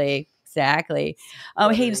 Exactly. Exactly. Oh,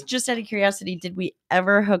 hey, just out of curiosity, did we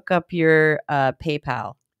ever hook up your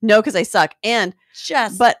PayPal? No, because I suck. And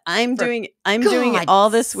Just but I'm for doing it all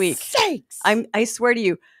this week. Sakes. I swear to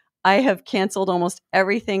you, I have canceled almost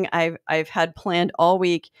everything I've had planned all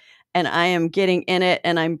week, and I am getting in it,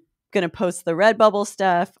 and I'm going to post the Redbubble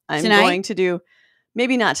stuff. I'm Tonight? going to do,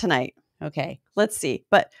 maybe not tonight. Okay. Let's see.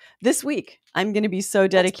 But this week, I'm going to be so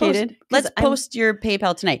dedicated. 'cause Let's I'm- post your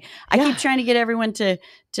PayPal tonight. I Yeah. keep trying to get everyone to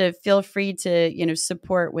feel free to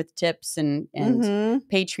support with tips and Mhm.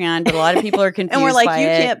 Patreon, but a lot of people are confused. And we're like, by you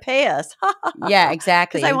it. can't pay us. Yeah,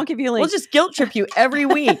 exactly. Because I won't give you a link. We'll just guilt trip you every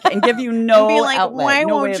week and give you no be like, outlet, why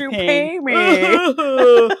no way won't of you paying. pay me?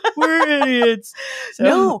 We're idiots. So-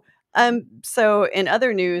 No. So in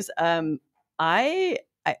other news, I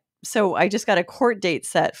just got a court date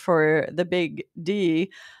set for the big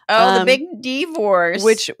D, Oh, the Um, big divorce,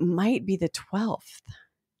 which might be the 12th.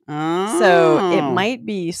 oh. So it might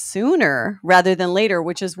be sooner rather than later,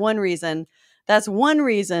 which is one reason. That's one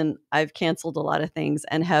reason I've canceled a lot of things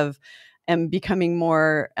and am becoming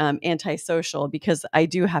more antisocial, because I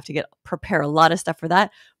do have to prepare a lot of stuff for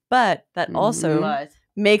that. But that also But-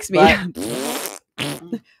 makes me but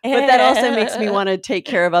that also makes me want to take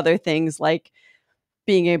care of other things, like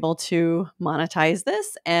being able to monetize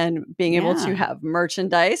this and being able to have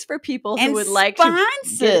merchandise for people who would like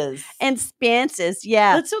sponsors. And sponsors.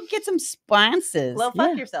 Yeah. Let's go get some sponsors. Glow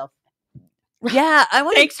fuck yourself. Yeah, I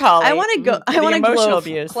want to. Thanks, Holly. I want to go. I want to emotional glow.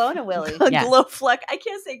 abuse. Clone a Willy. Yeah. Glow fleck. I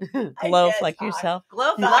can't say Glow fleck yourself.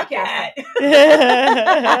 Glow fuck yourself.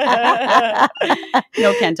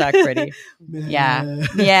 No, can't talk pretty. Yeah.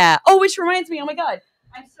 Yeah. Oh, which reminds me. Oh my God.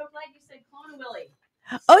 I'm so glad you said clone a Willy.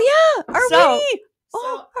 Oh yeah. Are we?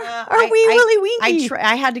 Are we really winky?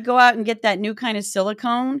 I had to go out and get that new kind of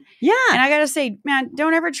silicone. Yeah. And I got to say, man,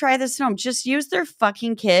 don't ever try this at home. Just use their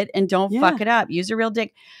fucking kit and don't fuck it up. Use a real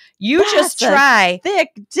dick. Just try. Thick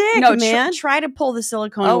dick, man. Try to pull the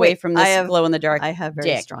silicone away from this glow in the dark. I have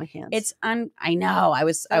very strong hands. It's I know.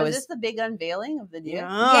 Is this the big unveiling of the new?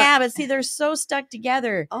 Yeah, but see, they're so stuck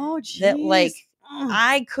together. Oh, geez. That like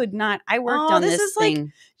I could not. I worked on this thing.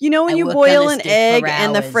 Like, you know when you boil an egg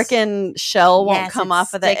and the frickin' shell won't come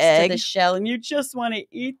off of the egg? To the shell, and you just want to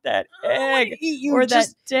eat that egg or that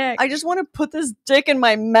dick. I just want to put this dick in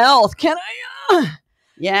my mouth. Can I?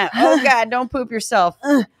 Yeah. Oh God, don't poop yourself.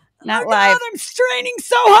 Not live. God, I'm straining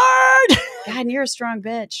so hard. God, and you're a strong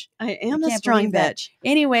bitch. I am a strong bitch.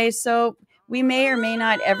 Anyway, so we may or may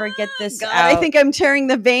not ever get this out. I think I'm tearing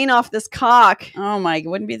the vein off this cock. Oh my, it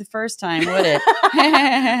wouldn't be the first time, would it?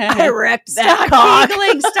 I wrecked that Stop cock.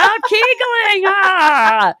 Kegling, stop kegling.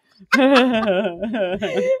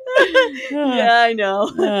 Yeah, I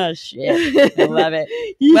know. Oh, shit. I love it.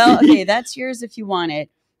 Well, okay, that's yours if you want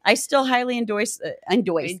it. I still highly endorse. I highly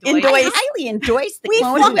endorse the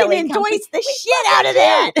clone. We fucking endorse the shit out of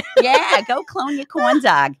that. Yeah, go clone your corn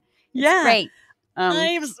dog. Yeah, great.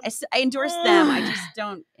 I endorse them. I just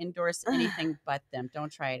don't endorse anything but them.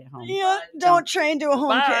 Don't try it at home. Yeah, don't try and do a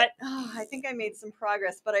home kit. Oh, I think I made some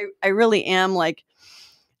progress, but I really am like,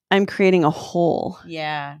 I'm creating a hole.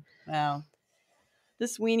 Yeah. Well,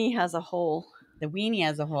 this weenie has a hole. The weenie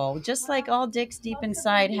as a whole, just like all dicks deep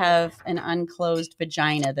inside have an unclosed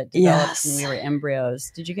vagina that develops when we were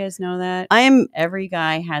embryos. Did you guys know that? Every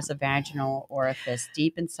guy has a vaginal orifice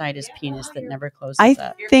deep inside his penis that never closes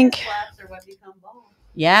up. I think.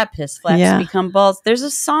 Yeah, piss flaps become balls. There's a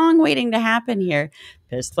song waiting to happen here.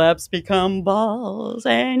 Piss flaps become balls,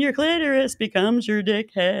 and your clitoris becomes your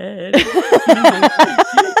dickhead.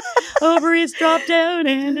 Ovaries drop down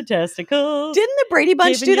into testicles. Didn't the Brady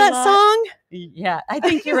Bunch do that song? Yeah, I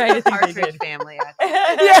think you're right. I think Partridge Family.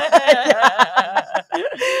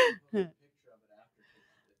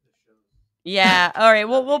 Yeah. All right.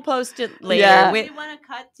 We'll post it later. Yeah. We want to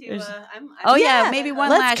cut to. Maybe one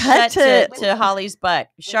last cut to Holly's butt,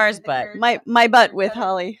 Char's butt. My butt with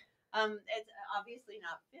Holly. It's obviously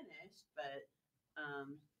not finished, but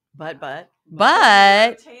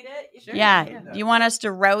rotate it. Sure. Yeah. You want us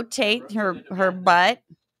to rotate her butt?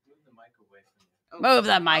 Move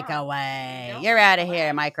the mic away. You're out of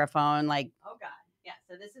here, microphone. Like, oh God, yeah.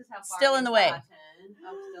 So this is how far still in the way.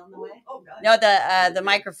 Still in the way. Oh God. No, the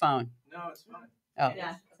microphone. No, it's fine. Oh,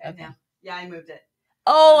 yeah. Okay. Yeah, I moved it.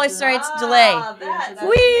 Oh, sorry, it's delay.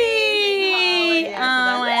 Wee! Oh,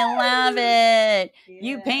 I love it. Yeah.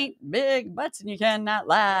 You paint big butts and you cannot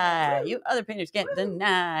lie. You other painters can't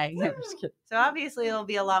deny. So obviously it'll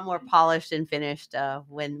be a lot more polished and finished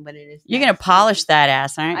when it is. You're going to polish that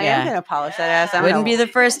ass, aren't you? I am going to polish that ass. Wouldn't be the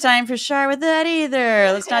first time for Char with that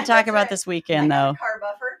either. Let's not talk about this weekend, though. Car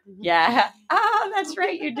buffer. Yeah. Oh, that's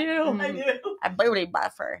right. You do. I do. A booty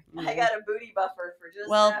buffer. I got a booty buffer for just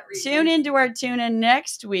that reason. Tune into our tune-in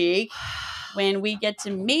next week when we get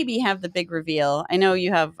to maybe have the big reveal. I know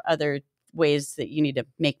you have other ways that you need to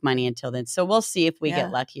make money until then. So we'll see if we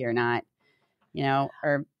get lucky or not.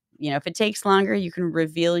 If it takes longer, you can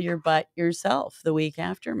reveal your butt yourself the week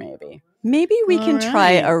after, maybe. Maybe we can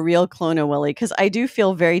try a real clone of Willy, because I do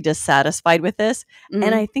feel very dissatisfied with this. Mm-hmm.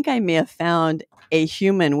 And I think I may have found a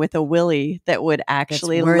human with a Willy that would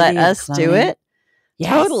actually let us do it.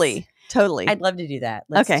 Yes. Totally. I'd love to do that.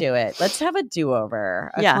 Let's do it. Let's have a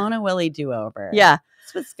do-over. A clone of Willy do-over. Yeah.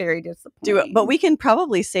 This was very disappointing. Do it. But we can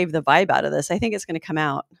probably save the vibe out of this. I think it's going to come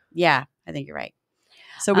out. Yeah, I think you're right.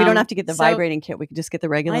 So we don't have to get the vibrating kit. We can just get the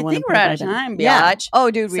regular one. I think we're out of time, biatch. Yeah.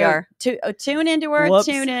 Oh, dude, we are. Tune into our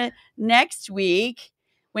tune-in next week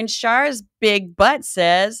when Char's big butt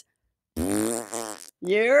says,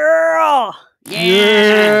 yeah.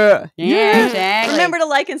 Exactly. Remember to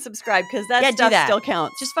like and subscribe, because that stuff still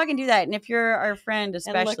counts. Just fucking do that. And if you're our friend,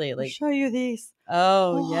 especially, I'll show you these.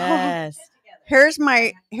 Oh, yes. Here's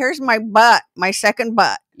my butt, my second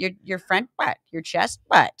butt. Your front butt, your chest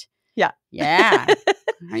butt. Yeah. Yeah.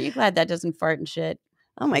 Are you glad that doesn't fart and shit?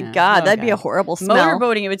 Oh my God, that'd be a horrible smell.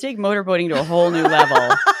 Motorboating, it would take motorboating to a whole new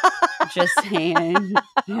level. Just saying.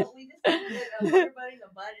 We just did motorboating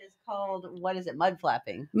butt is called, what is it? Mud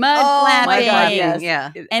flapping. Mud Oh my flapping. God, yes.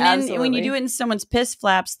 Yeah. And then when you Absolutely. do it in someone's piss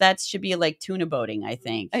flaps, that should be like tuna boating, I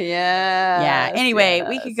think. Yeah. Anyway,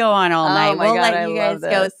 we could go on all night. Oh my We'll God, let I you love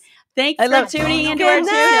guys go. this. Thanks I for love- tuning into Good our Tune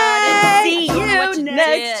night. See you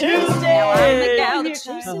next Tuesday. Now I'm the gal that's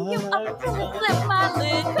chasing you up and flip my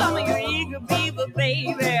lid. Call me your eager beaver,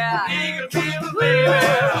 baby. Eager beaver,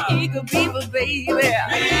 baby. Eager beaver, baby.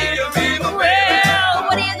 Eager beaver.